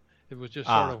stuff. It was just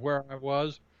sort of where I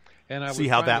was. And I see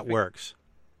how that works.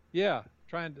 Yeah,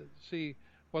 trying to see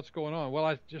what's going on. Well,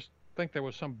 I just think there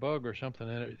was some bug or something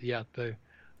in it yet.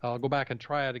 I'll go back and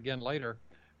try it again later,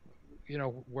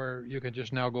 where you can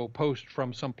just now go post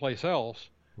from someplace else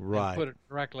and put it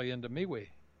directly into MeWe.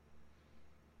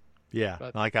 Yeah,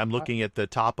 but like I'm looking at the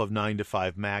top of 9 to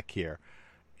 5 Mac here,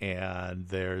 and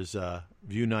there's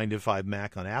View 9 to 5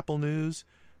 Mac on Apple News,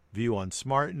 View on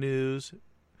Smart News,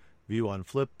 View on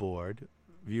Flipboard,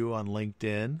 View on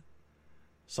LinkedIn,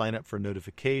 sign up for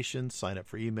notifications, sign up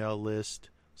for email list,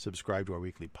 subscribe to our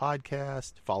weekly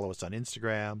podcast, follow us on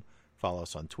Instagram, follow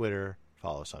us on Twitter,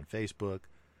 follow us on Facebook,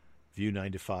 View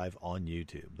 9 to 5 on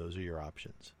YouTube. Those are your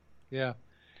options. Yeah,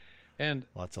 and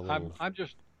lots of little.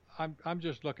 I'm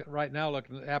just looking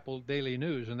at Apple Daily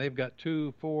News, and they've got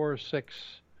 2, 4, 6,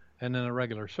 and then a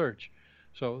regular search.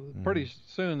 So pretty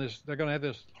soon they're going to have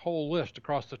this whole list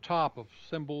across the top of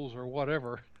symbols or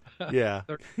whatever. Yeah,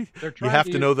 they're you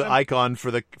have to know the icon for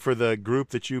the group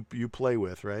that you play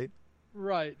with, right?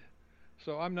 Right.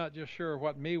 So I'm not just sure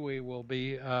what MeWe will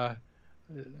be.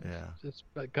 It's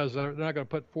because they're not going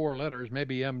to put 4 letters,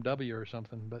 maybe MW or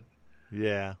something, but.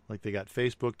 Yeah, like they got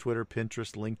Facebook, Twitter,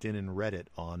 Pinterest, LinkedIn, and Reddit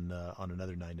on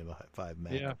another 9 to 5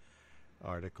 Mac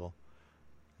article.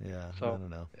 Yeah, so, I don't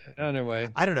know. Anyway,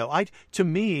 I don't know. To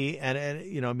me, and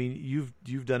I mean,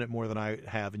 you've done it more than I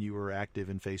have, and you were active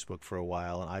in Facebook for a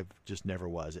while, and I just never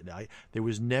was. There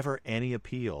was never any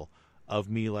appeal of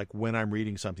me, like when I'm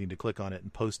reading something, to click on it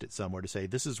and post it somewhere to say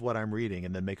this is what I'm reading,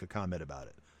 and then make a comment about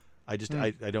it. I just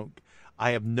I don't.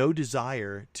 I have no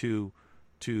desire to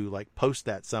like post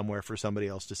that somewhere for somebody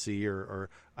else to see, or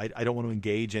I don't want to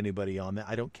engage anybody on that.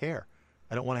 I don't care.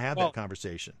 I don't want to have that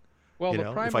conversation. Well,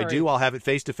 if I do, I'll have it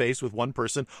face to face with one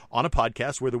person on a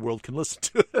podcast where the world can listen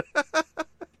to it.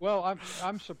 Well,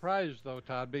 I'm surprised though,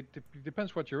 Todd. It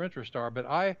depends what your interests are, but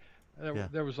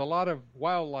there was a lot of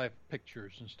wildlife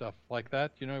pictures and stuff like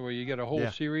that. Where you get a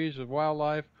whole series of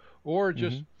wildlife, or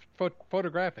just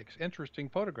photographics, interesting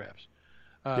photographs.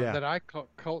 That I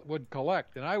would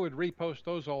collect, and I would repost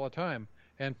those all the time.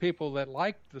 And people that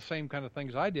liked the same kind of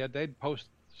things I did, they'd post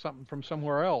something from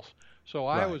somewhere else. So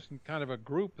I was in kind of a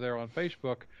group there on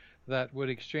Facebook that would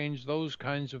exchange those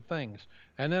kinds of things.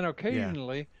 And then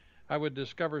occasionally I would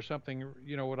discover something,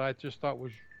 what I just thought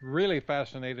was really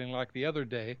fascinating. Like the other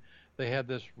day, they had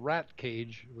this rat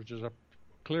cage, which is a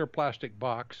clear plastic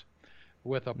box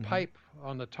with a pipe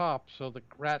on the top, so the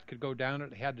rat could go down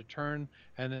it. He had to turn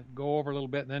and then go over a little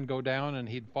bit and then go down, and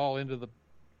he'd fall into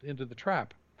the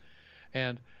trap.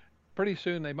 And pretty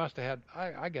soon they must have had,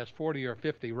 I guess, 40 or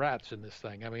 50 rats in this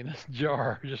thing. I mean, this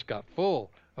jar just got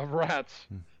full of rats.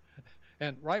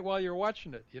 And right while you're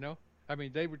watching it, I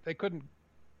mean, they couldn't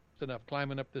fast enough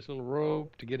climbing up this little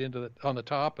rope to get into on the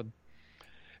top, and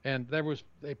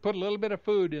they put a little bit of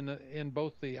food in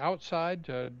both the outside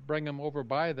to bring them over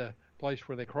by the place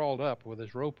where they crawled up, where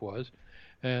this rope was,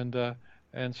 and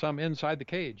some inside the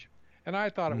cage. And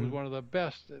I thought it was one of the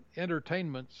best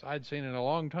entertainments I'd seen in a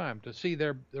long time, to see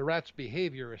the rats'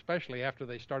 behavior, especially after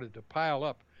they started to pile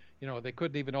up. They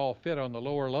couldn't even all fit on the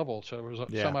lower level, so there was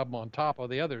some of them on top of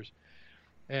the others.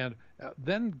 And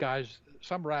then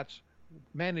some rats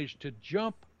managed to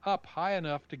jump up high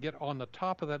enough to get on the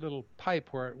top of that little pipe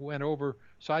where it went over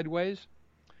sideways,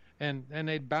 and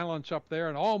they'd balance up there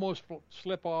and almost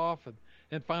slip off,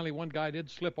 and finally one guy did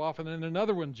slip off, and then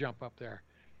another one jump up there.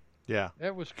 Yeah,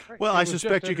 it was crazy. Well, I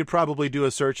suspect you could probably do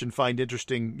a search and find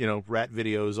interesting, rat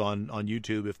videos on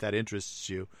YouTube if that interests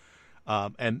you,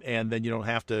 and then you don't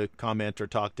have to comment or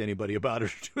talk to anybody about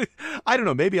it. I don't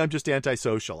know. Maybe I'm just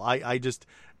antisocial. I just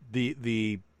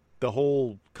the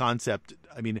whole concept.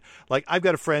 I mean, like, I've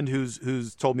got a friend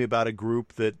who's told me about a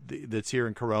group that's here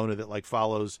in Corona that like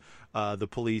follows the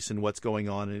police and what's going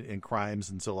on in crimes,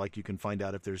 and so like you can find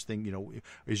out if there's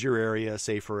is your area a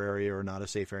safer area or not a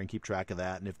safe area, and keep track of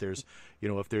that. And if there's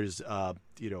a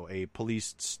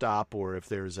police stop, or if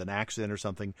there's an accident or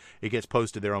something, it gets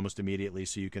posted there almost immediately,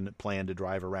 so you can plan to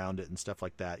drive around it and stuff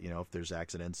like that. If there's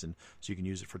accidents, and so you can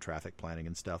use it for traffic planning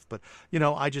and stuff. But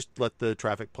I just let the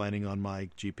traffic planning on my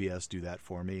GPS do that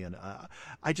for me, and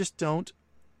I just don't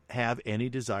have any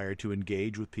desire to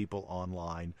engage with people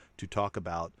online to talk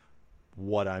about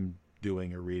what I'm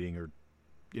doing or reading, or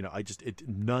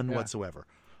none whatsoever.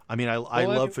 I mean, I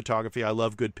love photography, I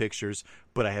love good pictures,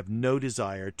 but I have no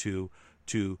desire to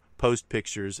post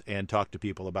pictures and talk to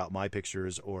people about my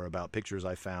pictures or about pictures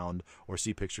I found or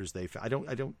see pictures they found.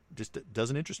 I don't just, it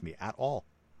doesn't interest me at all.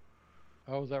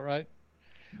 Oh, is that right?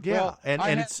 Yeah,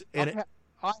 well,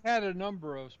 I had a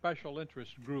number of special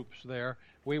interest groups there.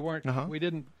 We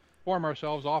didn't form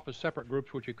ourselves off as separate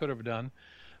groups, which we could have done,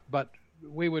 but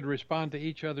we would respond to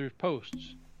each other's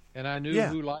posts, and I knew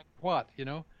who liked what,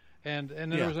 and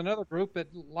there was another group that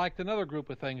liked another group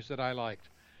of things that I liked.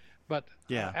 But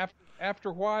after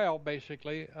a while,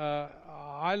 basically,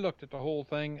 I looked at the whole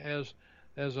thing as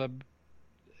and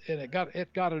it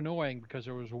got annoying, because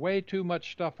there was way too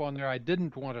much stuff on there I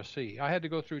didn't want to see. I had to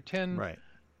go through 10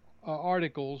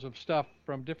 articles of stuff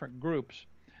from different groups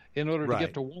in order to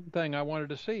get to one thing I wanted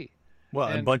to see. Well,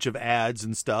 and a bunch of ads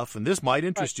and stuff, and this might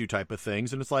interest you type of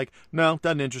things, and it's like, no,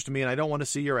 doesn't interest me, and I don't want to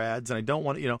see your ads, and I don't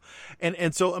want to,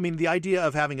 and so I mean, the idea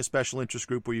of having a special interest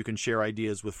group where you can share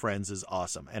ideas with friends is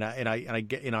awesome, and I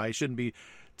get, I shouldn't be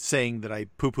saying that I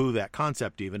poo-poo that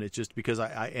concept even. It's just because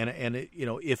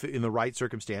if in the right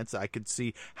circumstance, I could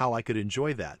see how I could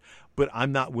enjoy that, but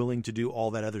I'm not willing to do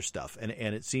all that other stuff, and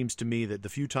it seems to me that the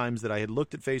few times that I had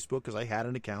looked at Facebook, because I had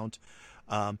an account,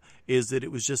 is that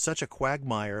it was just such a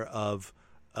quagmire of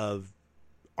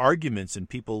arguments and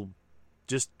people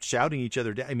just shouting each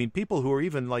other down. I mean, people who are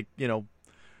even like,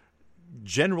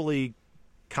 generally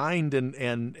kind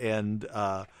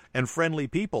and friendly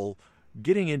people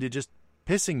getting into just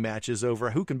pissing matches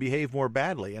over who can behave more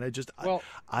badly. And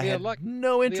I had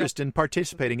no interest in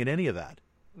participating in any of that.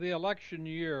 The election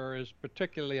year is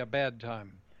particularly a bad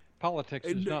time. Politics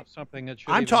is not something that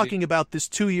should. I'm talking about this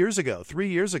 2 years ago, 3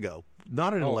 years ago,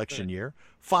 not an election year,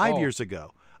 5 years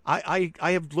ago. I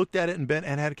have looked at it and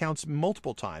had accounts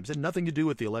multiple times. It had nothing to do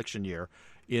with the election year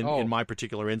in my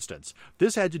particular instance.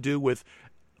 This had to do with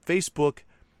Facebook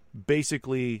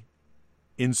basically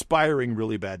inspiring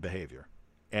really bad behavior,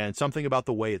 and something about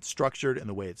the way it's structured and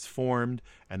the way it's formed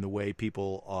and the way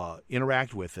people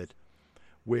interact with it,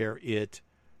 where it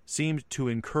seemed to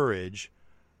encourage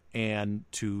and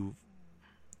to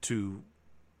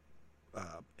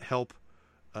help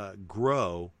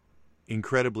grow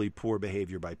incredibly poor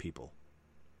behavior by people.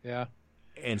 Yeah.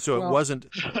 And so it wasn't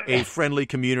a friendly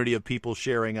community of people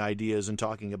sharing ideas and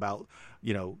talking about,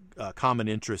 common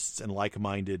interests and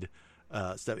like-minded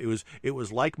stuff. It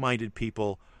was like-minded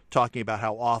people talking about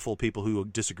how awful people who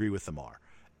disagree with them are.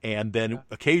 And then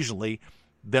occasionally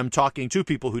them talking to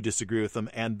people who disagree with them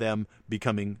and them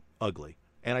becoming ugly.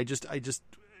 And I just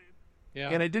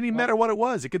and it didn't even matter what it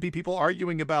was. It could be people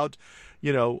arguing about,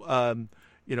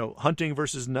 hunting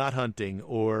versus not hunting,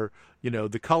 or,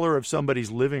 the color of somebody's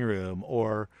living room,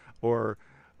 or,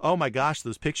 oh my gosh,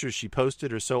 those pictures she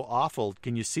posted are so awful.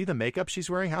 Can you see the makeup she's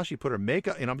wearing? How she put her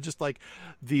makeup? And I'm just like,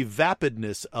 the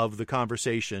vapidness of the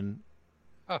conversation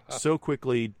so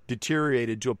quickly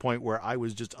deteriorated to a point where I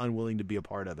was just unwilling to be a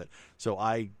part of it. So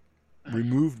I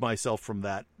removed myself from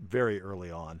that very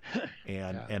early on,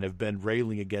 and have been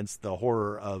railing against the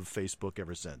horror of Facebook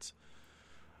ever since.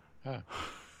 Yeah.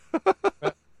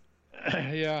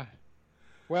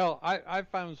 Well, I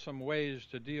found some ways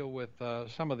to deal with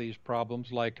some of these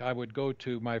problems. Like I would go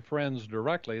to my friends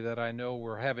directly that I know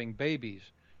were having babies.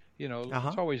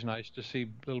 It's always nice to see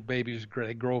little babies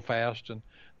grow fast and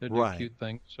they do cute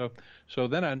things. So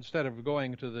then instead of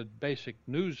going to the basic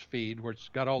news feed where it's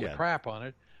got all the crap on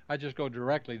it, I just go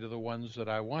directly to the ones that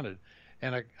I wanted.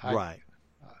 And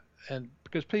and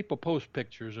because people post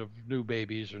pictures of new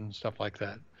babies and stuff like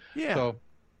that. Yeah. So,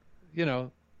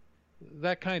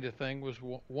 that kind of thing was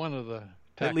one of the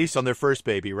tactics. At least on their first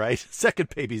baby, right? Second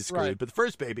baby's screwed, but the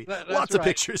first baby, lots of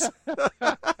pictures.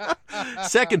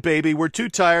 Second baby, we're too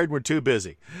tired, we're too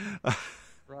busy.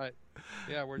 Right.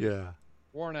 Yeah, we're just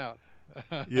worn out.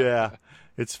 Yeah,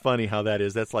 it's funny how that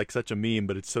is. That's like such a meme,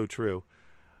 but it's so true.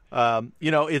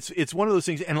 It's one of those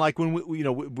things. And like when we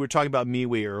were talking about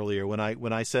MeWe earlier, when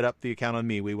I set up the account on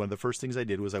MeWe, one of the first things I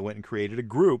did was I went and created a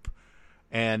group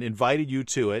and invited you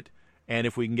to it. And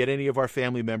if we can get any of our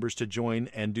family members to join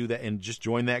and do that and just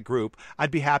join that group,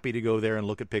 I'd be happy to go there and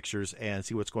look at pictures and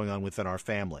see what's going on within our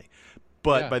family.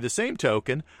 But by the same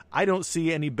token, I don't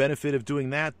see any benefit of doing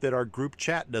that our group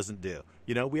chat doesn't do.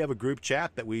 We have a group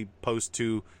chat that we post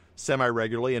to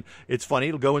semi-regularly, and it's funny.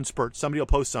 It'll go in spurts. Somebody will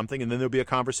post something, and then there'll be a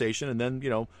conversation, and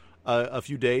then, a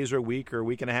few days or a week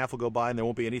and a half will go by, and there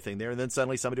won't be anything there. And then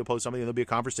suddenly somebody will post something, and there'll be a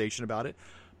conversation about it.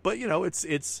 But,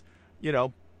 it's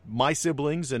my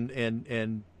siblings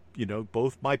and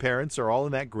both my parents are all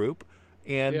in that group,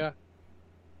 and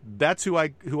that's who I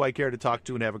care to talk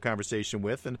to and have a conversation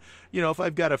with. And if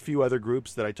I've got a few other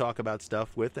groups that I talk about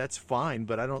stuff with, that's fine,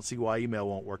 but I don't see why email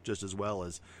won't work just as well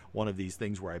as one of these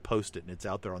things where I post it and it's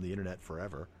out there on the internet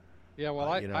forever. Yeah,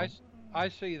 well, I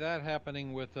see that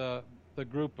happening with the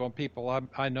group of people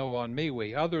I know on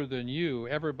MeWe. Other than you,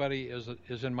 everybody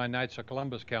is in my Knights of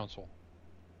Columbus Council.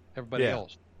 Everybody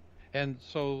else. And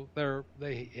so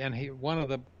one of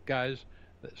the guys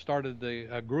that started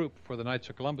the group for the Knights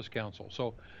of Columbus Council.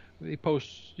 So he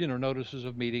posts, notices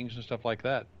of meetings and stuff like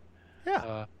that.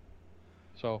 Yeah.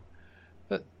 So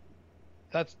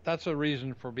that's a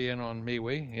reason for being on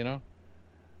MeWe,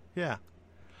 Yeah.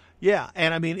 Yeah,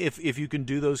 and I mean, if you can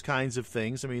do those kinds of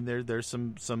things, I mean, there's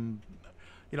some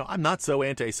I'm not so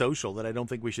antisocial that I don't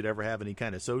think we should ever have any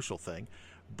kind of social thing,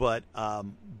 but I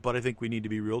think we need to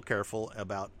be real careful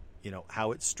about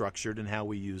how it's structured and how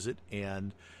we use it,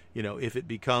 and if it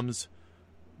becomes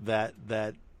that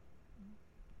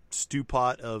stew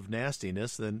pot of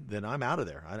nastiness, then I'm out of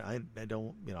there. I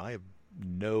don't I have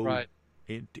no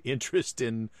interest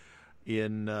in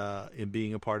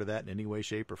being a part of that in any way,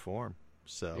 shape, or form.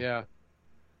 So yeah,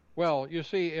 well, you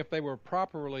see, if they were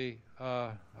properly,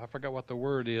 I forgot what the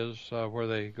word is, where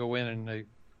they go in and they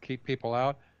keep people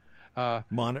out. They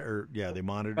monitor it,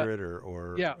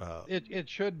 it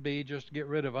should be just get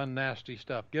rid of unnasty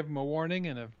stuff. Give them a warning,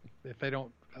 and if they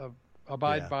don't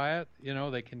abide by it,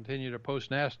 they continue to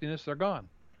post nastiness, they're gone.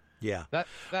 Yeah. That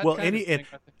well, kind of thing,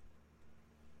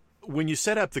 when you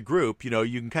set up the group, you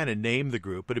can kind of name the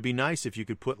group, but it'd be nice if you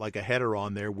could put like a header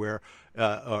on there where,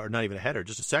 or not even a header,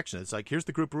 just a section. It's like, here's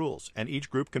the group rules, and each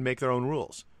group can make their own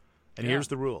rules, and here's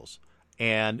the rules,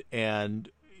 and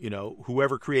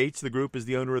whoever creates the group is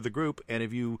the owner of the group, and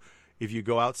if you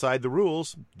go outside the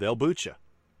rules, they'll boot you.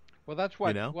 Well, that's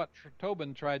what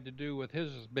Tobin tried to do with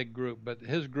his big group, but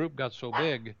his group got so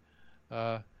big,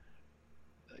 I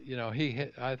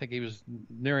think he was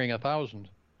nearing 1,000.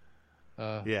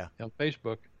 On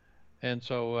Facebook, and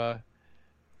so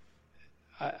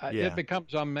it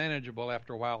becomes unmanageable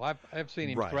after a while. I've seen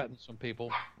him threaten some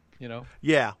people,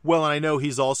 Yeah, well, and I know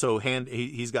he's also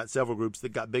he's got several groups that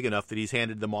got big enough that he's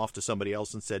handed them off to somebody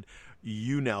else and said,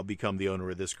 "You now become the owner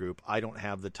of this group. I don't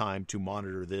have the time to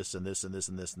monitor this and this and this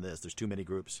and this and this. There's too many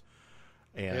groups,"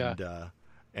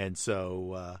 and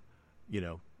so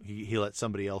he let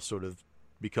somebody else sort of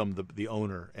become the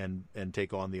owner and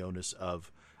take on the onus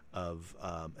of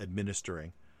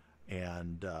administering,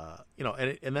 and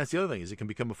and that's the other thing is it can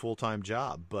become a full-time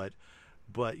job. But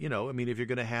I mean, if you're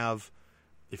going to have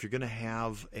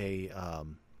a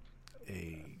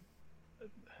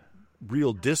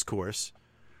real discourse,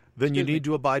 then you need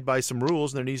to abide by some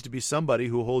rules, and there needs to be somebody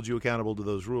who holds you accountable to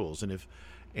those rules. And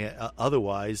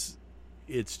otherwise,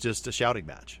 it's just a shouting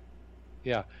match.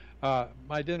 Yeah,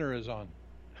 my dinner is on.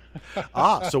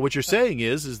 So what you're saying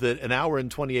is that an hour and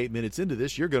 28 minutes into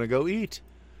this, you're going to go eat.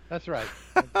 That's right.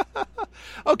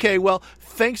 Okay, well,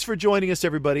 thanks for joining us,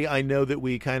 everybody. I know that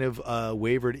we kind of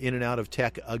wavered in and out of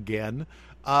tech again,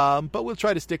 but we'll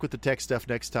try to stick with the tech stuff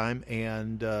next time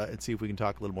and see if we can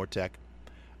talk a little more tech.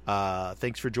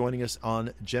 Thanks for joining us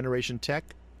on Generation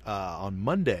Tech on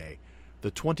Monday,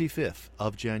 the 25th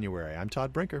of January. I'm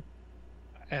Todd Brinker.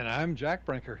 And I'm Jack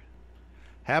Brinker.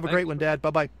 Have a great one, Dad.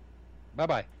 Bye-bye.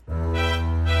 Bye-bye.